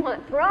sit with him on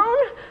the throne?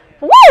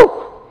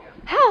 Woo!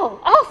 How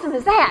awesome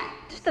is that?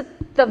 Just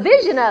the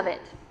vision of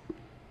it.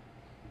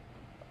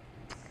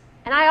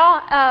 And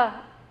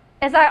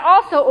as I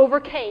also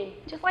overcame,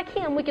 just like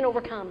him, we can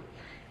overcome,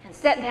 and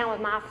sat down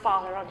with my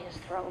Father on his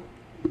throne.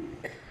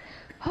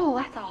 Oh,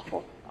 that's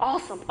awful.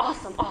 Awesome,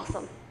 awesome,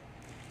 awesome.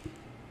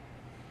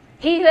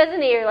 He who has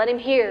an ear, let him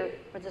hear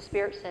what the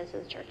Spirit says to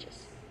the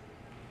churches.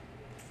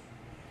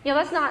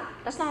 That's not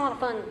a lot of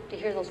fun to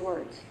hear those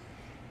words.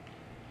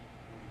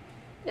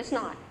 It's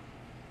not.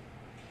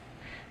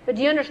 But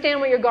do you understand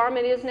what your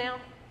garment is now?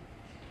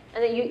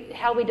 And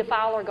how we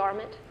defile our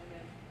garment?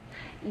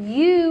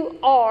 You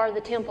are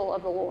the temple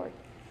of the Lord.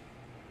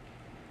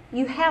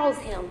 You house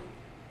him,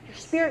 your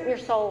spirit and your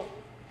soul,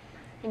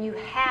 and you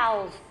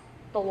house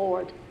the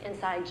Lord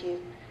inside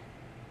you.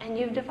 And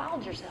you've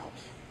defiled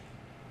yourselves.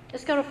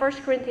 Let's go to 1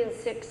 Corinthians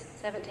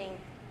 6:17.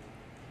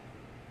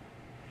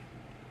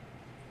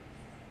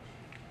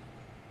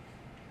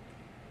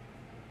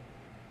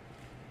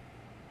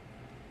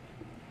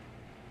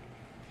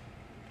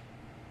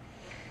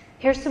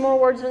 Here's some more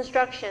words of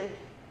instruction.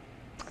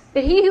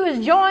 But he who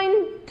is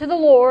joined to the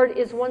Lord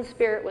is one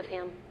spirit with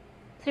him.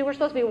 See, we're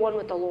supposed to be one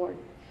with the Lord.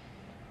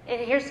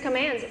 And here's the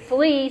commands.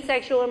 Flee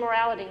sexual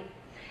immorality.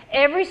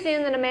 Every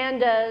sin that a man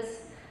does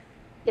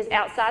is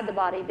outside the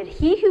body, but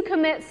he who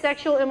commits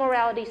sexual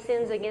immorality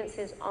sins against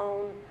his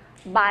own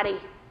body.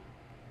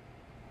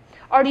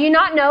 Or do you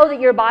not know that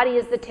your body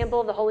is the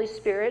temple of the Holy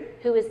Spirit,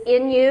 who is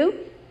in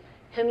you,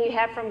 whom you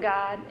have from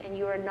God, and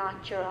you are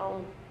not your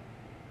own?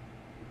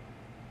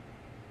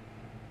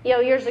 You know,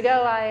 years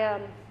ago,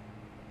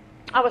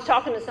 I was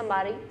talking to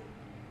somebody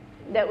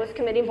that was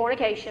committing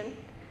fornication,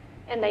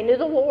 and they knew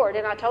the Lord,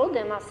 and I told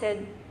them, I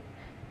said,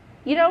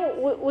 you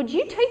know, would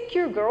you take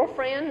your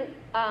girlfriend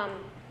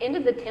into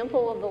the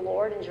temple of the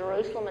Lord in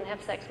Jerusalem and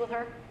have sex with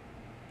her?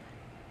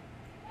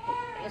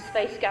 His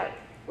face got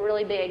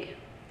really big.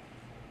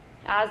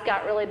 Eyes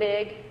got really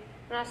big.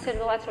 And I said,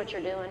 well, that's what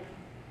you're doing.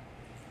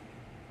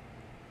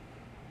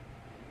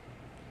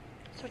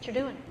 That's what you're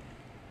doing.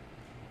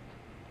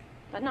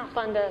 But not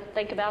fun to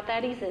think about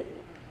that, is it?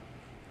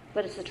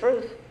 But it's the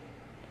truth.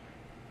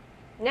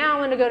 Now I'm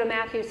going to go to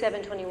Matthew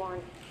 7:21.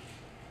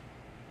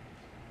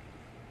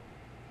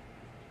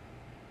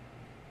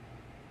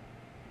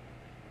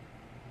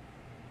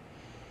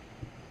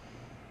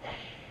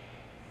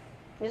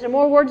 These are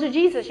more words of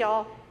Jesus,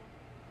 y'all.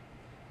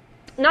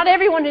 Not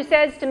everyone who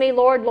says to me,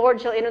 Lord,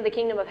 Lord, shall enter the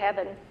kingdom of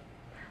heaven,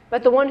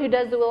 but the one who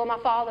does the will of my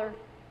Father.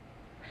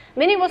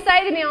 Many will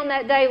say to me on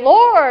that day,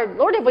 Lord,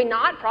 Lord, have we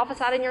not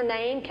prophesied in your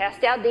name,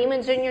 cast out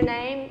demons in your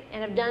name,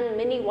 and have done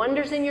many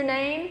wonders in your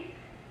name?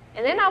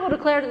 And then I will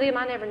declare to them,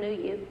 I never knew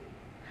you.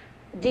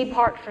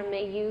 Depart from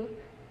me, you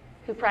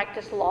who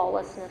practice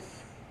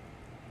lawlessness.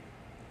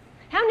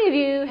 How many of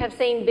you have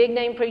seen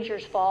big-name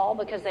preachers fall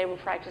because they were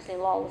practicing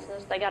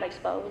lawlessness? They got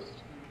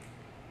exposed.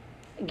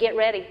 Get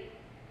ready.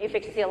 You're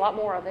fixing to see a lot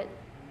more of it.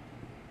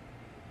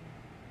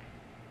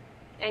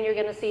 And you're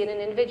going to see it in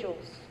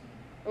individuals,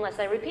 unless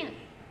they repent.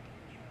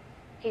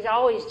 He's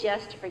always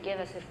just to forgive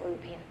us if we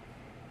repent.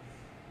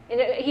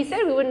 And he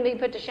said we wouldn't be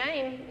put to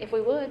shame if we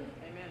would.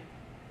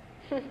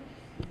 Amen.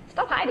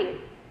 Stop hiding. That's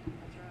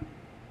right.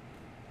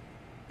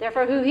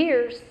 Therefore, who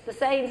hears the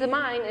sayings of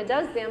mine and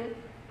does them,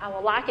 I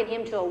will liken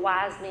him to a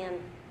wise man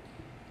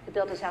who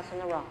built his house on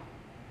the rock.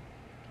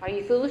 Are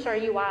you foolish or are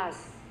you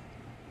wise?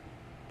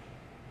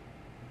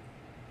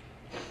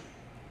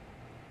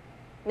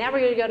 Now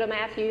we're going to go to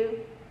Matthew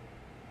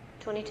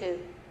 22.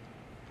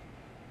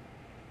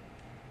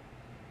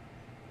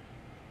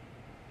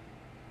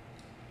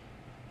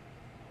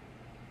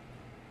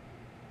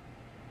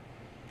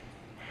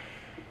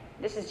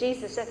 This is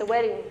Jesus at the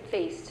wedding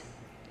feast,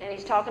 and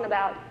he's talking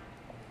about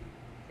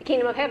the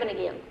kingdom of heaven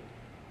again.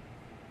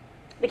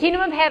 The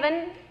kingdom of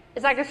heaven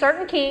is like a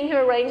certain king who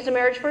arranged a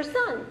marriage for his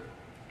son.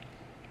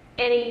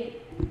 And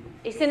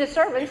he sent his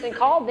servants and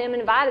called them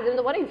and invited them to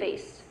the wedding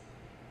feast,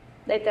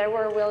 that they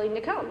were willing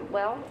to come.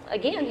 Well,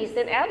 again, he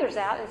sent others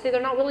out and said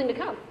they're not willing to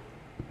come.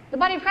 The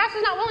body of Christ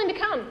is not willing to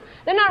come.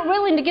 They're not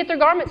willing to get their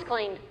garments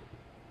cleaned.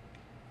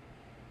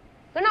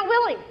 They're not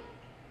willing.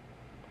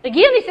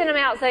 Again, he sent them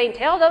out saying,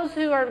 tell those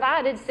who are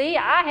invited, see,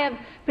 I have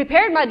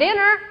prepared my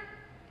dinner.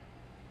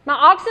 My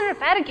oxen and a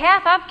fatted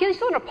calf I've killed. He's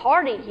throwing a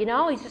party, you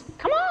know. He's just,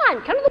 come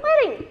on, come to the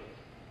wedding.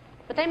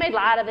 But they made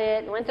light of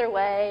it and went their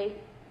way.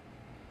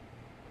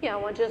 You know,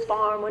 went to his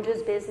farm, went to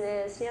his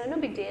business. You know, no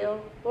big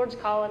deal. Lord's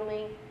calling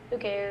me. Who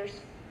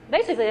cares?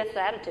 Basically, that's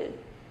the attitude.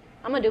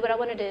 I'm going to do what I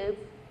want to do.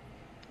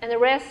 And the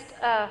rest,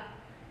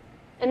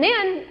 and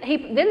then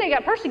they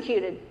got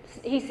persecuted.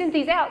 He sent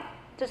these out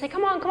to say,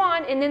 come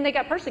on, and then they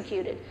got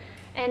persecuted.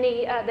 And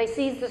they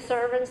seized the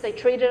servants, they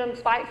treated them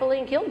spitefully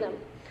and killed them.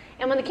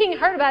 And when the king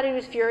heard about it, he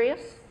was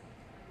furious.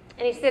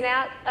 And he sent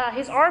out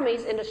his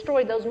armies and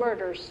destroyed those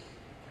murderers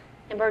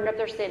and burned up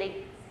their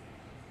city.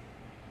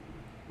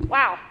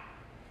 Wow.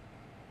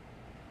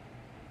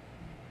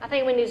 I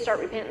think we need to start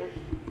repenting.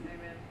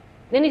 Amen.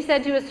 Then he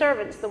said to his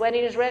servants, the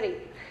wedding is ready.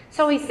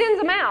 So he sends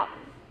them out.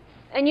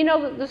 And you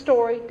know the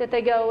story, that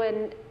they go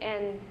and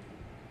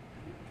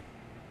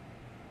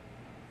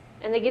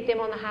they get them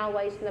on the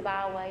highways and the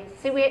byways.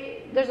 See,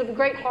 there's a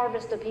great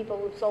harvest of people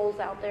with souls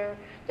out there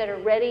that are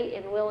ready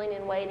and willing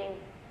and waiting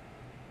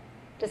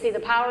to see the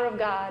power of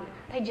God.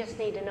 They just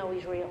need to know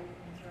he's real.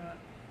 That's right.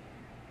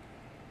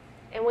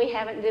 And we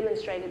haven't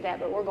demonstrated that,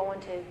 but we're going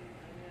to.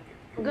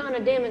 We're going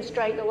to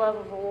demonstrate the love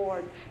of the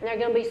Lord. And they're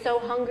going to be so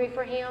hungry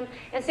for him.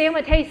 And see, I'm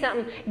going to tell you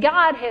something.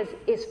 God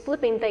is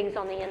flipping things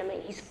on the enemy.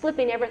 He's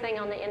flipping everything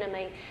on the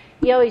enemy.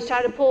 You know, he's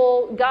trying to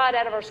pull God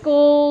out of our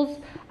schools,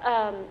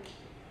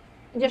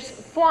 just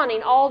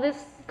flaunting all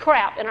this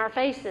crap in our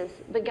faces.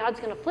 But God's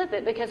going to flip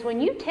it, because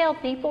when you tell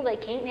people they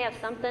can't have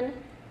something,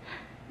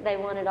 they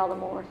want it all the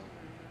more.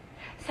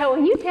 So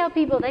when you tell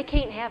people they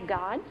can't have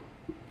God,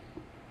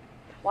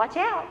 watch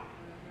out.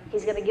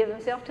 He's going to give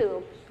himself to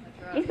them.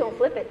 Right. He's going to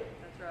flip it.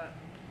 That's right.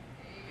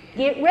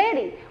 Get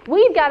ready.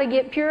 We've got to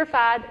get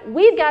purified.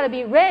 We've got to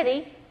be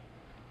ready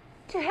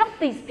to help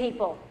these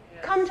people.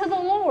 Yes. Come to the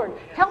Lord.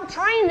 Yes. Help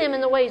train them in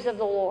the ways of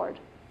the Lord.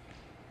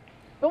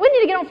 But we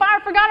need to get on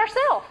fire for God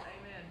ourselves.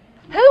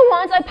 Amen. Who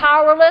wants a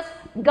powerless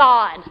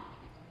God?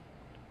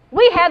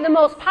 We have the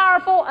most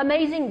powerful,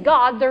 amazing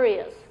God there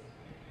is.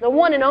 the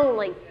one and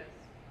only.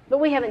 But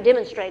we haven't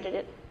demonstrated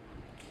it.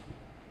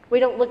 We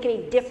don't look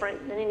any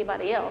different than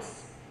anybody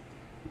else.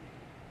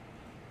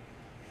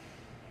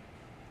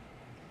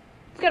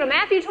 Let's go to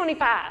Matthew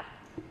 25.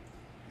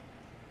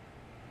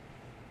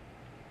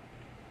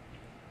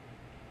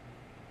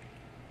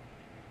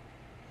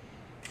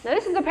 Now,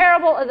 this is a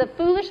parable of the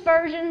foolish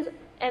virgins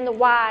and the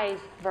wise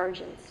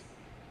virgins.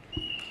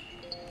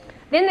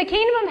 Then the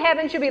kingdom of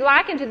heaven should be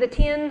likened to the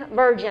 10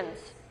 virgins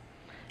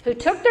who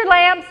took their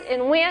lamps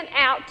and went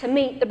out to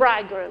meet the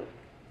bridegroom.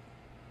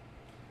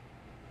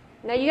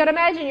 Now, you got to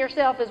imagine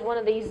yourself as one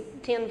of these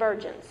 10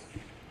 virgins.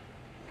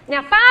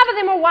 Now, 5 of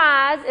them were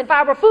wise and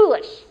 5 were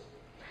foolish.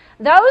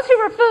 Those who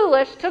were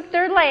foolish took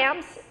their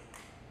lamps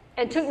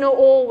and took no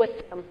oil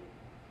with them.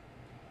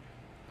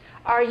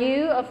 Are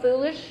you a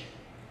foolish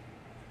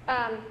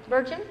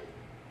virgin?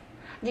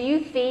 Do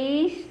you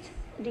feast?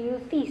 Do you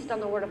feast on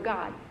the Word of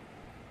God?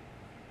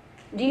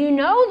 Do you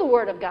know the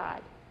Word of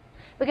God?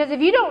 Because if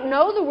you don't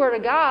know the Word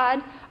of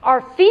God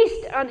or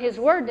feast on His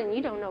Word, then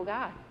you don't know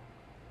God.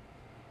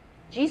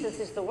 Jesus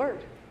is the Word.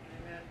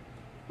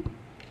 Amen.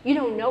 You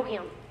don't know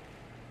Him.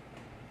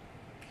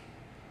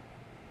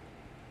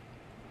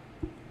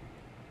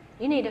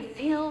 You need to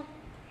fill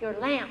your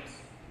lamps.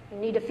 You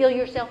need to fill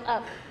yourself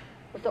up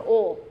with the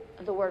oil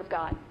of the Word of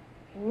God.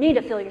 You need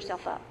to fill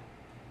yourself up.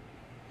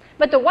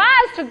 But the wise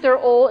took their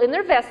oil in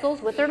their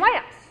vessels with their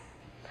lamps.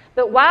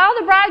 But while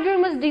the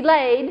bridegroom was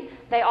delayed,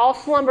 they all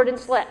slumbered and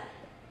slept.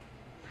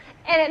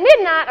 And at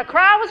midnight a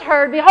cry was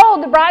heard,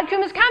 "Behold, the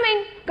bridegroom is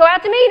coming. Go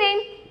out to meet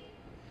him."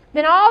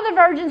 Then all the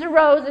virgins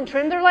arose and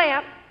trimmed their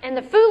lamp. And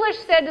the foolish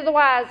said to the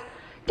wise,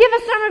 "Give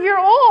us some of your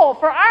oil,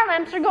 for our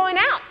lamps are going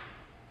out."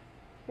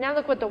 Now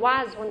look what the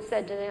wise one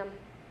said to them.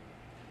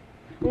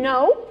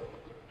 "No,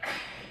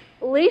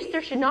 at least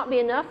there should not be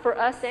enough for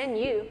us and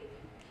you."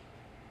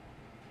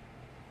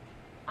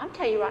 I'll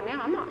tell you right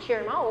now, I'm not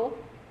sharing my oil.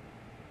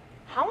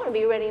 I want to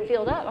be ready and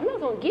filled up. I'm not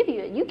going to give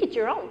you it. You get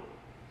your own.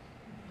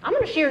 I'm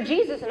going to share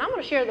Jesus and I'm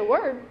going to share the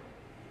Word.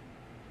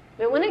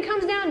 But when it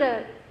comes down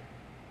to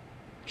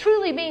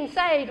truly being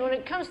saved, when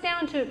it comes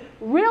down to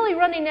really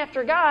running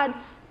after God,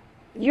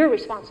 you're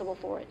responsible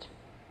for it.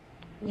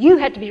 You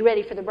have to be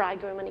ready for the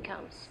bridegroom when He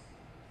comes.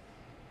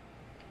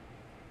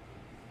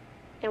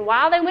 And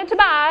while they went to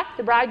buy,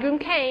 the bridegroom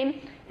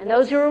came, and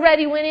those who were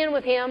ready went in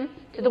with him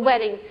to the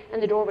wedding,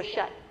 and the door was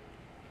shut.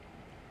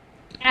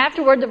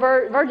 Afterward, the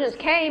virgins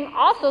came,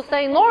 also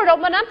saying, "Lord,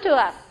 open up to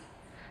us."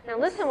 Now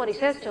listen to what He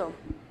says to them.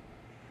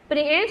 But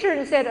He answered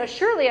and said,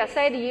 "Surely I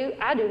say to you,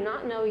 I do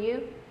not know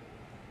you."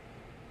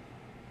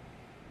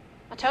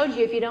 I told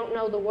you, if you don't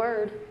know the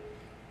Word,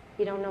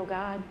 you don't know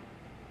God.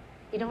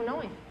 You don't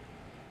know Him.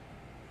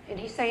 And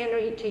He's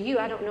saying to you,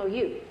 I don't know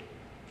you.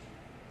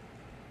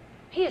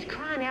 He is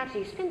crying out to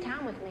you, spend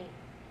time with me.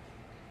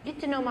 Get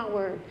to know my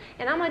Word.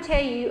 And I'm going to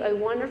tell you a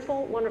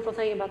wonderful, wonderful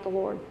thing about the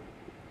Lord.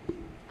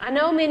 I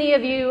know many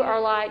of you are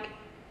like,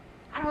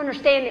 I don't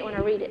understand it when I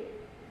read it.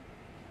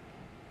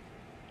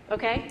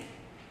 Okay?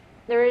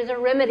 There is a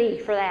remedy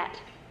for that.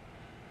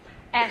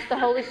 Ask the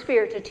Holy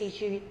Spirit to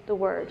teach you the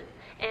Word.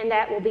 And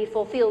that will be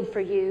fulfilled for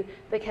you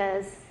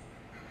because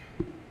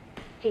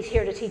He's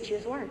here to teach you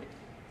His Word.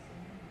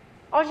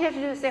 All you have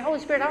to do is say, "Holy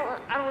Spirit,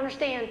 I don't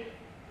understand.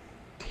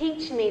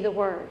 Teach me the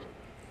Word."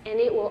 And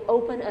it will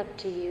open up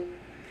to you.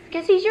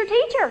 Because He's your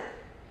teacher.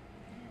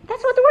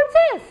 That's what the Word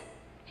says.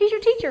 He's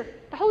your teacher.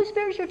 The Holy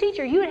Spirit is your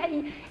teacher.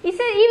 He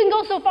said, even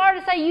go so far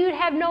to say you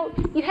have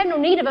no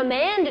need of a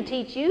man to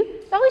teach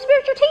you. The Holy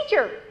Spirit's your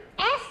teacher.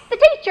 Ask the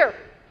teacher.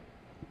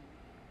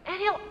 And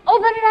He'll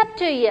open it up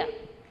to you.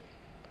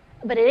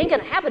 But it ain't going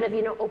to happen if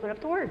you don't open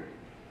up the Word.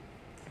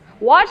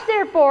 Watch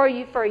therefore,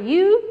 for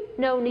you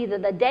know neither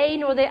the day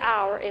nor the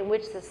hour in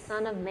which the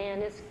Son of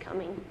Man is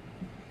coming.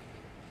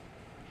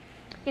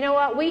 You know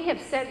what? We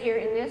have sat here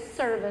in this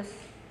service,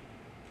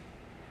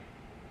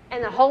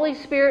 and the Holy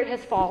Spirit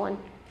has fallen.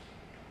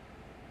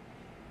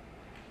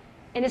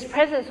 And His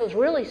presence was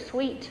really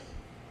sweet.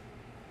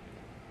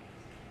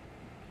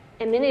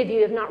 And many of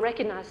you have not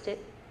recognized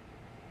it.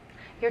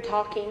 You're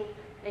talking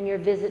and you're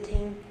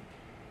visiting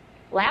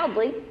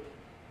loudly.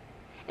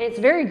 And it's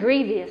very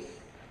grievous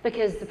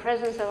because the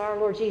presence of our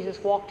Lord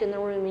Jesus walked in the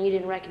room and you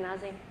didn't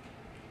recognize Him.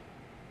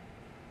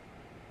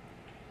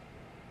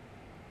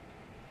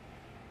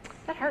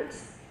 That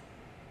hurts.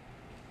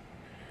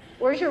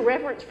 Where's your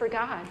reverence for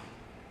God?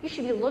 You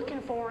should be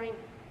looking for Him.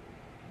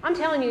 I'm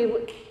telling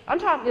you, I'm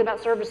talking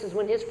about services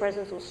when His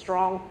presence was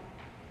strong.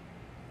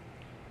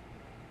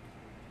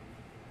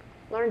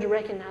 Learn to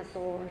recognize the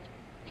Lord.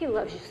 He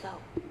loves you so.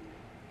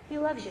 He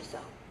loves you so.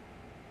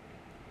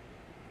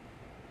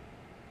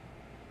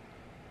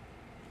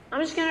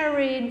 I'm just going to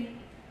read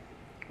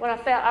what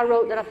I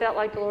wrote that I felt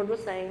like the Lord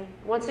was saying.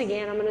 Once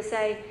again, I'm going to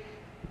say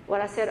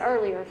what I said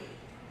earlier.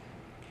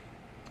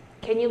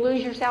 Can you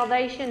lose your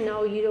salvation?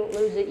 No, you don't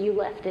lose it. You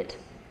left it.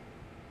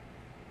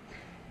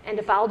 And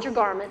defiled your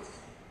garments.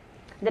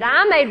 That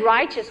I made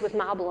righteous with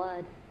my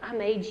blood. I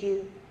made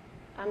you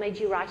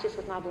righteous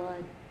with my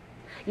blood.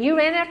 You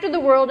ran after the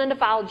world and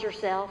defiled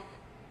yourself.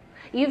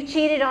 You've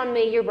cheated on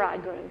me, your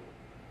bridegroom.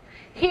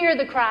 hear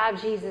the cry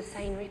of Jesus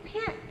saying,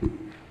 repent,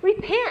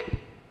 repent,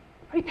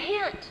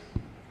 repent.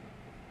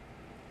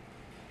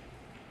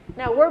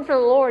 Now, a word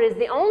from the Lord is,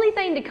 the only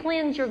thing to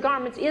cleanse your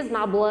garments is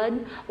my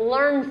blood.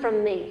 Learn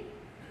from me.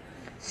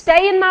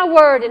 Stay in my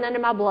word and under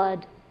my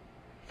blood,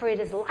 for it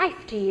is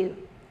life to you.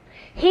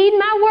 Heed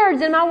my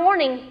words and my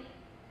warning.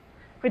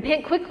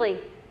 Repent quickly.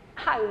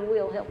 I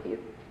will help you.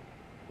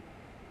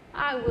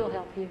 I will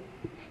help you.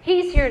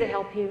 He's here to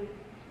help you.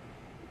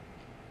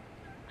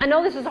 I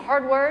know this is a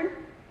hard word,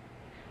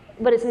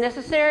 but it's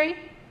necessary.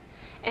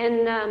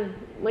 And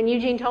when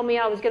Eugene told me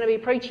I was going to be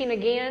preaching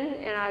again,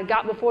 and I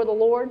got before the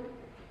Lord,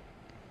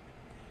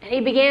 and he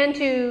began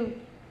to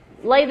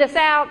lay this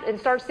out and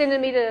start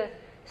sending me to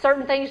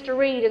certain things to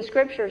read in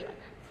scriptures,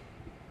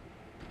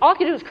 all I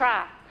could do was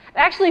cry.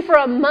 Actually, for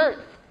a month.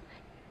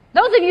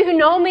 Those of you who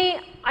know me,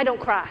 I don't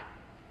cry.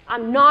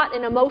 I'm not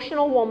an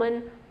emotional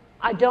woman.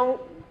 I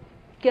don't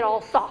get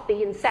all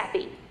soppy and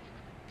sappy.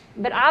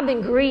 But I've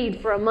been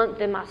grieved for a month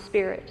in my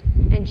spirit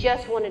and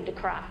just wanted to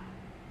cry.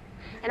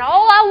 And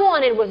all I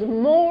wanted was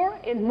more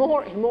and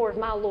more and more of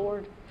my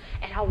Lord.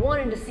 And I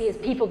wanted to see His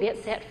people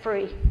get set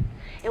free.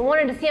 And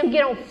wanted to see them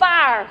get on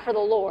fire for the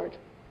Lord.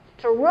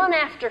 To run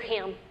after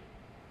Him.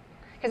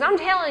 Because I'm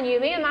telling you,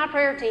 me and my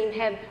prayer team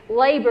have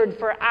labored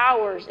for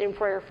hours in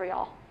prayer for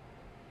y'all.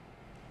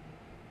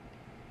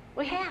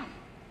 We have.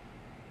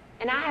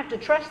 And I have to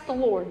trust the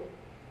Lord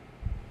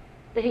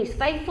that He's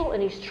faithful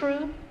and He's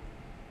true.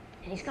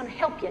 And He's going to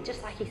help you,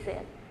 just like He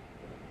said.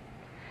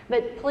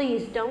 But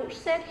please don't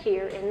sit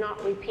here and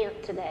not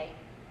repent today.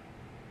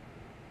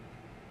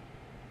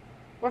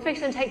 We're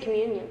fixing to take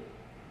communion.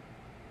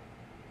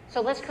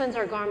 So let's cleanse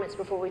our garments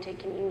before we take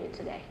communion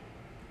today.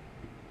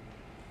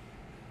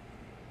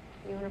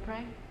 You want to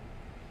pray?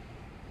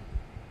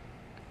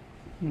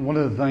 One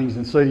of the things,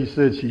 and Sadie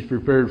said she's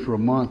prepared for a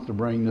month to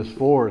bring this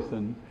forth,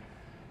 and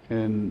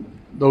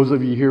those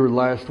of you here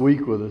last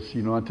week with us,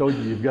 I told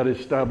you, you've got to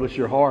establish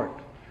your heart.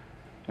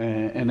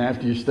 And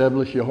after you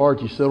establish your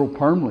heart, you settle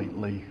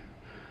permanently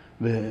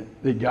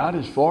that God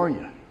is for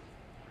you.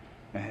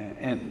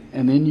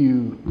 And then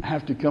you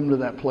have to come to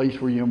that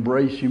place where you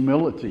embrace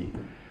humility,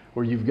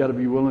 where you've got to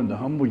be willing to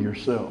humble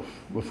yourself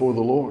before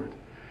the Lord.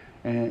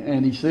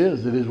 And He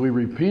says that as we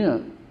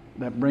repent,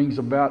 that brings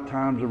about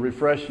times of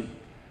refreshing.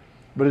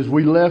 But as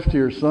we left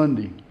here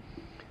Sunday,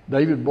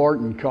 David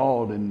Barton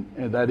called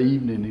that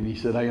evening, and he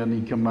said, hey, I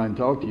need to come by and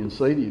talk to you and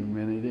say to you a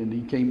minute. And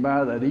he came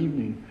by that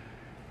evening.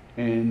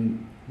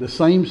 And the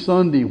same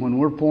Sunday when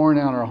we're pouring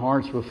out our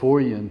hearts before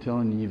you and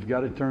telling you you've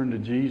got to turn to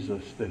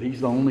Jesus, that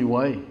He's the only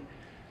way.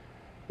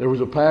 There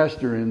was a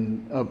pastor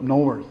up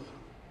north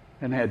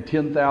and had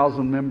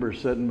 10,000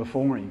 members sitting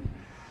before him.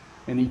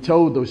 And he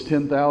told those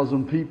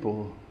 10,000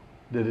 people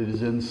that it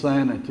is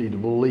insanity to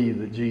believe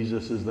that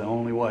Jesus is the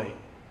only way.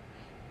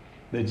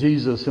 That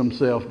Jesus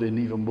Himself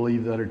didn't even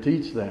believe that or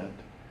teach that.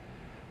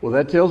 Well,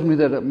 that tells me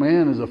that that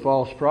man is a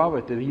false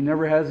prophet, that he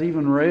never has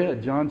even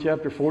read John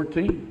chapter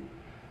 14.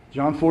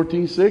 John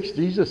 14:6,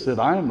 Jesus said,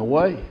 I am the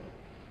way,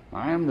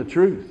 I am the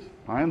truth,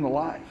 I am the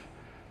life.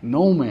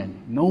 No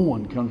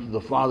one comes to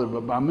the Father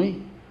but by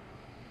me.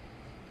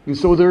 And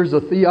so there's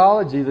a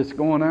theology that's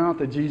going out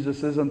that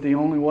Jesus isn't the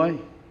only way.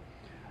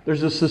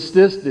 There's a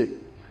statistic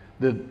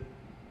that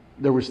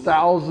there was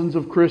thousands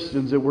of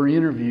Christians that were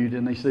interviewed,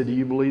 and they said, do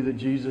you believe that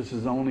Jesus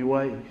is the only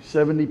way?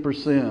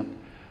 70%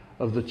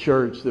 of the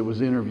church that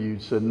was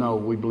interviewed said, no,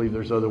 we believe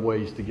there's other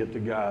ways to get to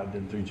God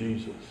than through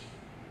Jesus.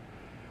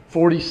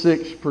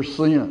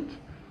 46%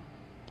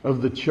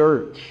 of the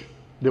church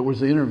that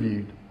was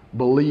interviewed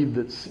believed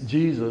that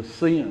Jesus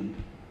sinned.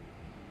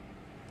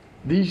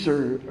 These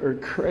are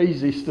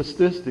crazy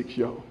statistics,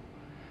 y'all.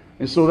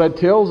 And so that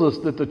tells us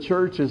that the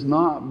church has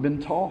not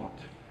been taught.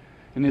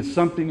 And it's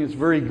something that's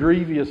very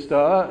grievous to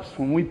us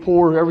when we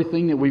pour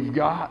everything that we've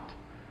got,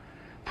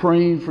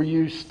 praying for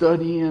you,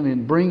 studying,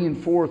 and bringing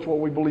forth what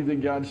we believe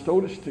that God's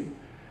told us to.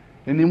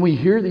 And then we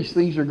hear these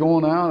things are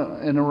going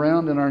out and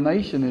around in our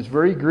nation. It's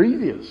very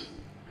grievous.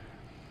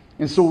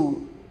 And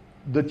so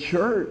the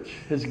church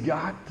has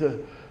got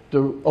to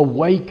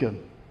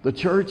awaken. The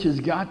church has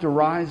got to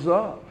rise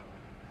up.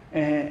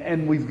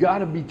 And we've got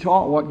to be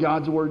taught what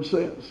God's Word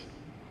says.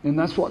 And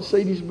that's what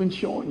Sadie's been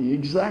showing you,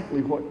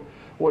 exactly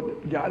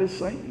what God is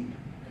saying.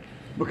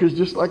 Because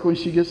just like when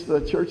she gets to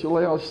the church of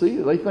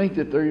Laodicea, they think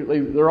that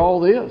they're all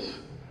this.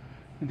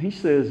 And He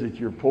says that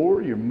you're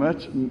poor, you're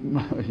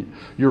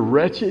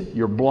wretched,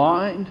 you're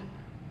blind.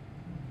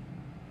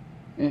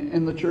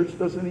 And the church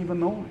doesn't even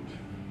know it.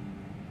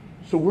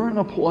 So we're in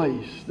a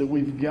place that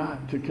we've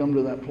got to come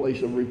to that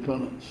place of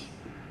repentance,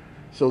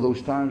 so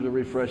those times of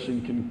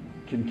refreshing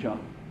can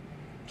come.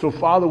 So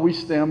Father, we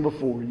stand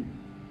before you.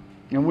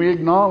 And we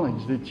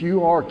acknowledge that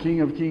you are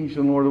King of Kings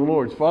and Lord of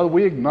Lords. Father,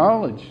 we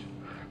acknowledge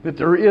that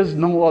there is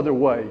no other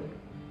way.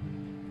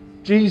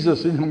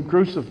 Jesus and Him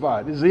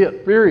crucified is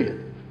it,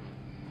 period.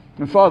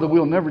 And Father,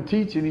 we'll never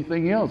teach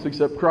anything else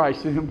except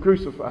Christ and Him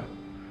crucified.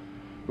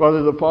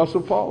 Father, the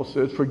Apostle Paul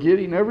says,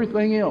 forgetting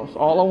everything else,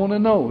 all I want to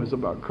know is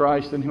about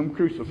Christ and Him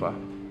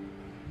crucified.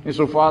 And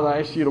so, Father, I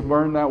ask you to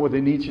burn that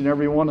within each and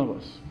every one of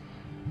us.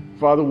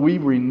 Father, we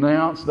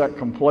renounce that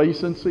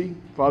complacency.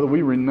 Father,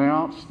 we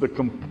renounce the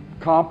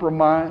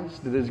compromise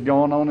that has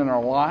gone on in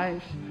our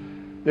lives.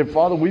 That,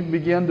 Father, we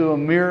begin to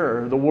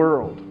mirror the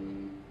world.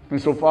 And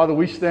so, Father,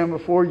 we stand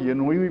before you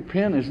and we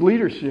repent as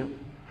leadership.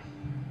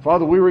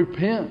 Father, we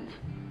repent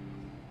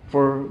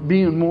for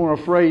being more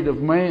afraid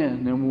of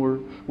man than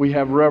we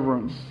have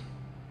reverence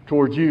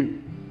towards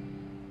you.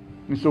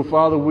 And so,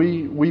 Father,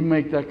 we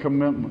make that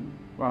commitment,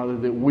 Father,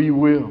 that we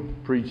will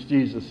preach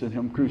Jesus and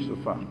Him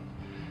crucified.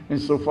 And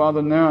so,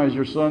 Father, now as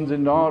your sons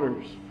and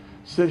daughters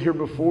sit here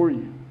before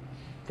you,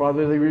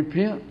 Father, they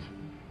repent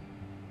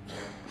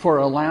for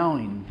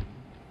allowing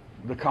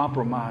the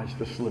compromise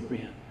to slip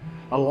in.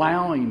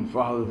 Allowing,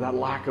 Father, that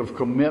lack of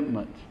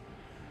commitment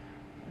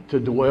to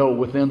dwell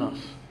within us.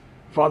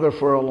 Father,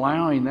 for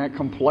allowing that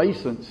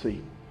complacency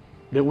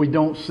that we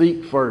don't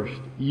seek first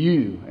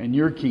you and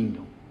your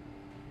kingdom.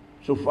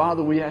 So,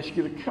 Father, we ask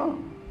you to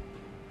come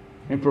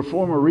and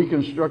perform a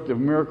reconstructive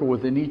miracle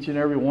within each and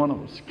every one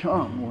of us.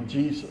 Come, Lord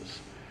Jesus.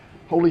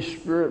 Holy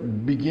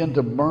Spirit, begin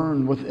to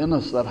burn within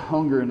us that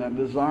hunger and that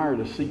desire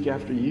to seek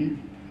after you.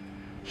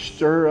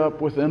 Stir up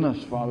within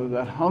us, Father,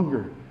 that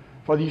hunger.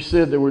 Father, you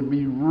said there would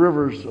be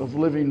rivers of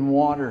living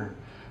water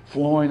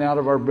flowing out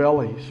of our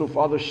belly. So,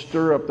 Father,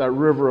 stir up that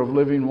river of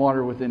living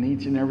water within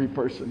each and every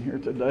person here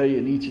today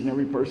and each and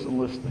every person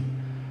listening.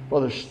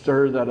 Father,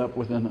 stir that up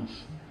within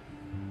us.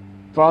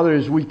 Father,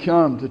 as we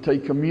come to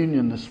take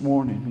communion this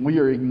morning, we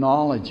are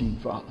acknowledging,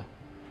 Father,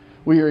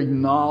 we are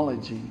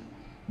acknowledging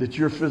that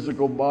your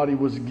physical body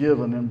was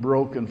given and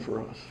broken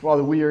for us.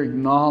 Father, we are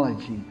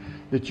acknowledging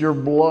that your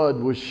blood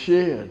was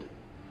shed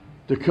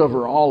to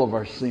cover all of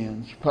our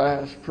sins,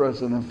 past,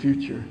 present, and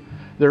future.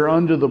 They're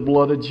under the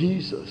blood of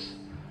Jesus.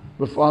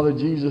 But Father,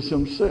 Jesus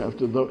himself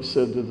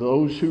said to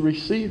those who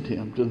received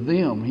him, to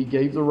them he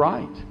gave the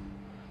right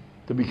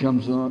to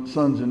become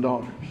sons and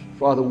daughters.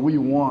 Father, we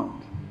want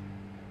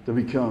to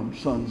become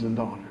sons and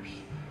daughters.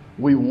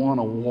 We want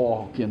to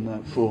walk in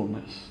that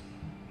fullness.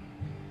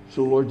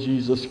 So Lord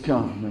Jesus,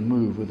 come and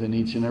move within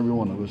each and every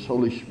one of us.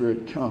 Holy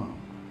Spirit, come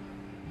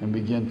and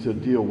begin to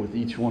deal with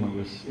each one of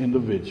us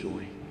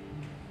individually.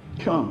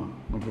 Come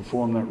and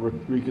perform that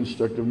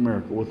reconstructive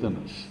miracle within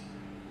us.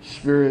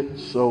 Spirit,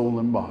 soul,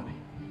 and body.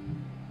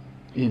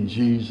 In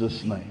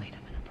Jesus' name.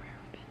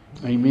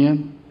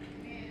 Amen.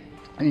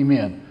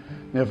 Amen.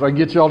 Now if I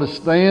get y'all to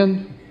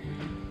stand,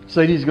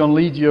 Sadie's going to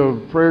lead you a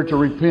prayer to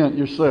repent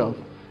yourself.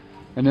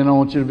 And then I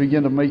want you to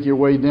begin to make your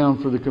way down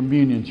for the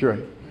communion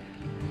tray.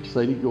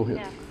 Sadie, go ahead.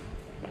 Yeah.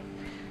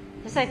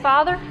 To say,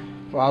 Father,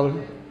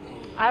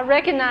 I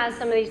recognize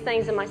some of these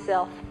things in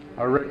myself.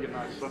 I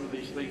recognize some of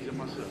these things in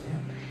myself.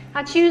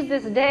 I choose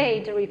this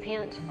day to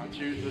repent. I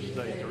choose this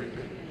day to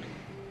repent.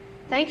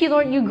 Thank you,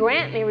 Lord, you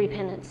grant me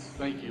repentance.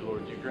 Thank you,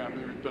 Lord, you grant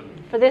me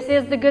repentance. For this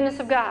is the goodness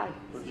of God.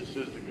 For this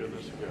is the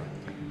goodness of God.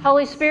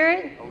 Holy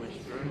Spirit,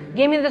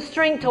 give me the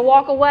strength to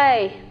walk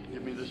away.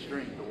 Give me the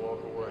strength to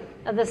walk away.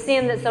 Of the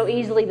sin that so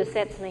easily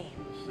besets me.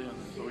 The sin that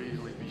so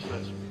easily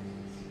besets me.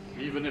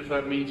 Even if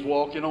that means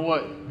walking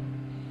away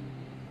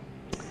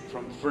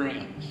from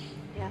friends.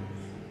 Yeah.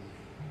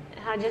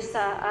 I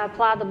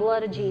apply the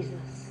blood of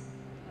Jesus.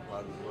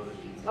 Apply the blood of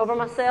Jesus. Over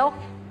myself.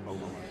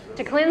 Over myself.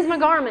 To cleanse my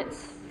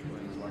garments.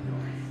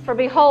 For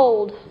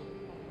behold,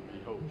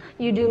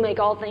 you do make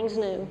all things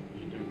new.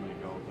 You do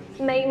make all things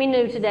new. Make me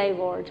new today,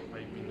 Lord.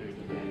 Make me new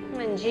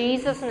today. In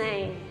Jesus'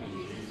 name.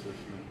 In Jesus'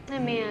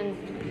 name. Amen.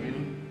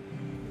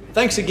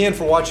 Thanks again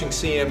for watching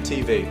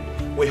CMTV.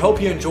 We hope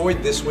you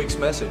enjoyed this week's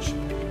message.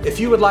 If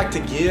you would like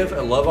to give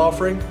a love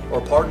offering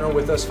or partner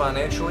with us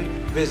financially,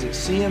 visit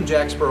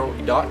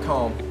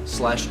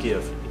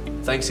cmjacksboro.com/give.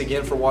 Thanks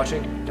again for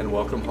watching and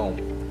welcome home.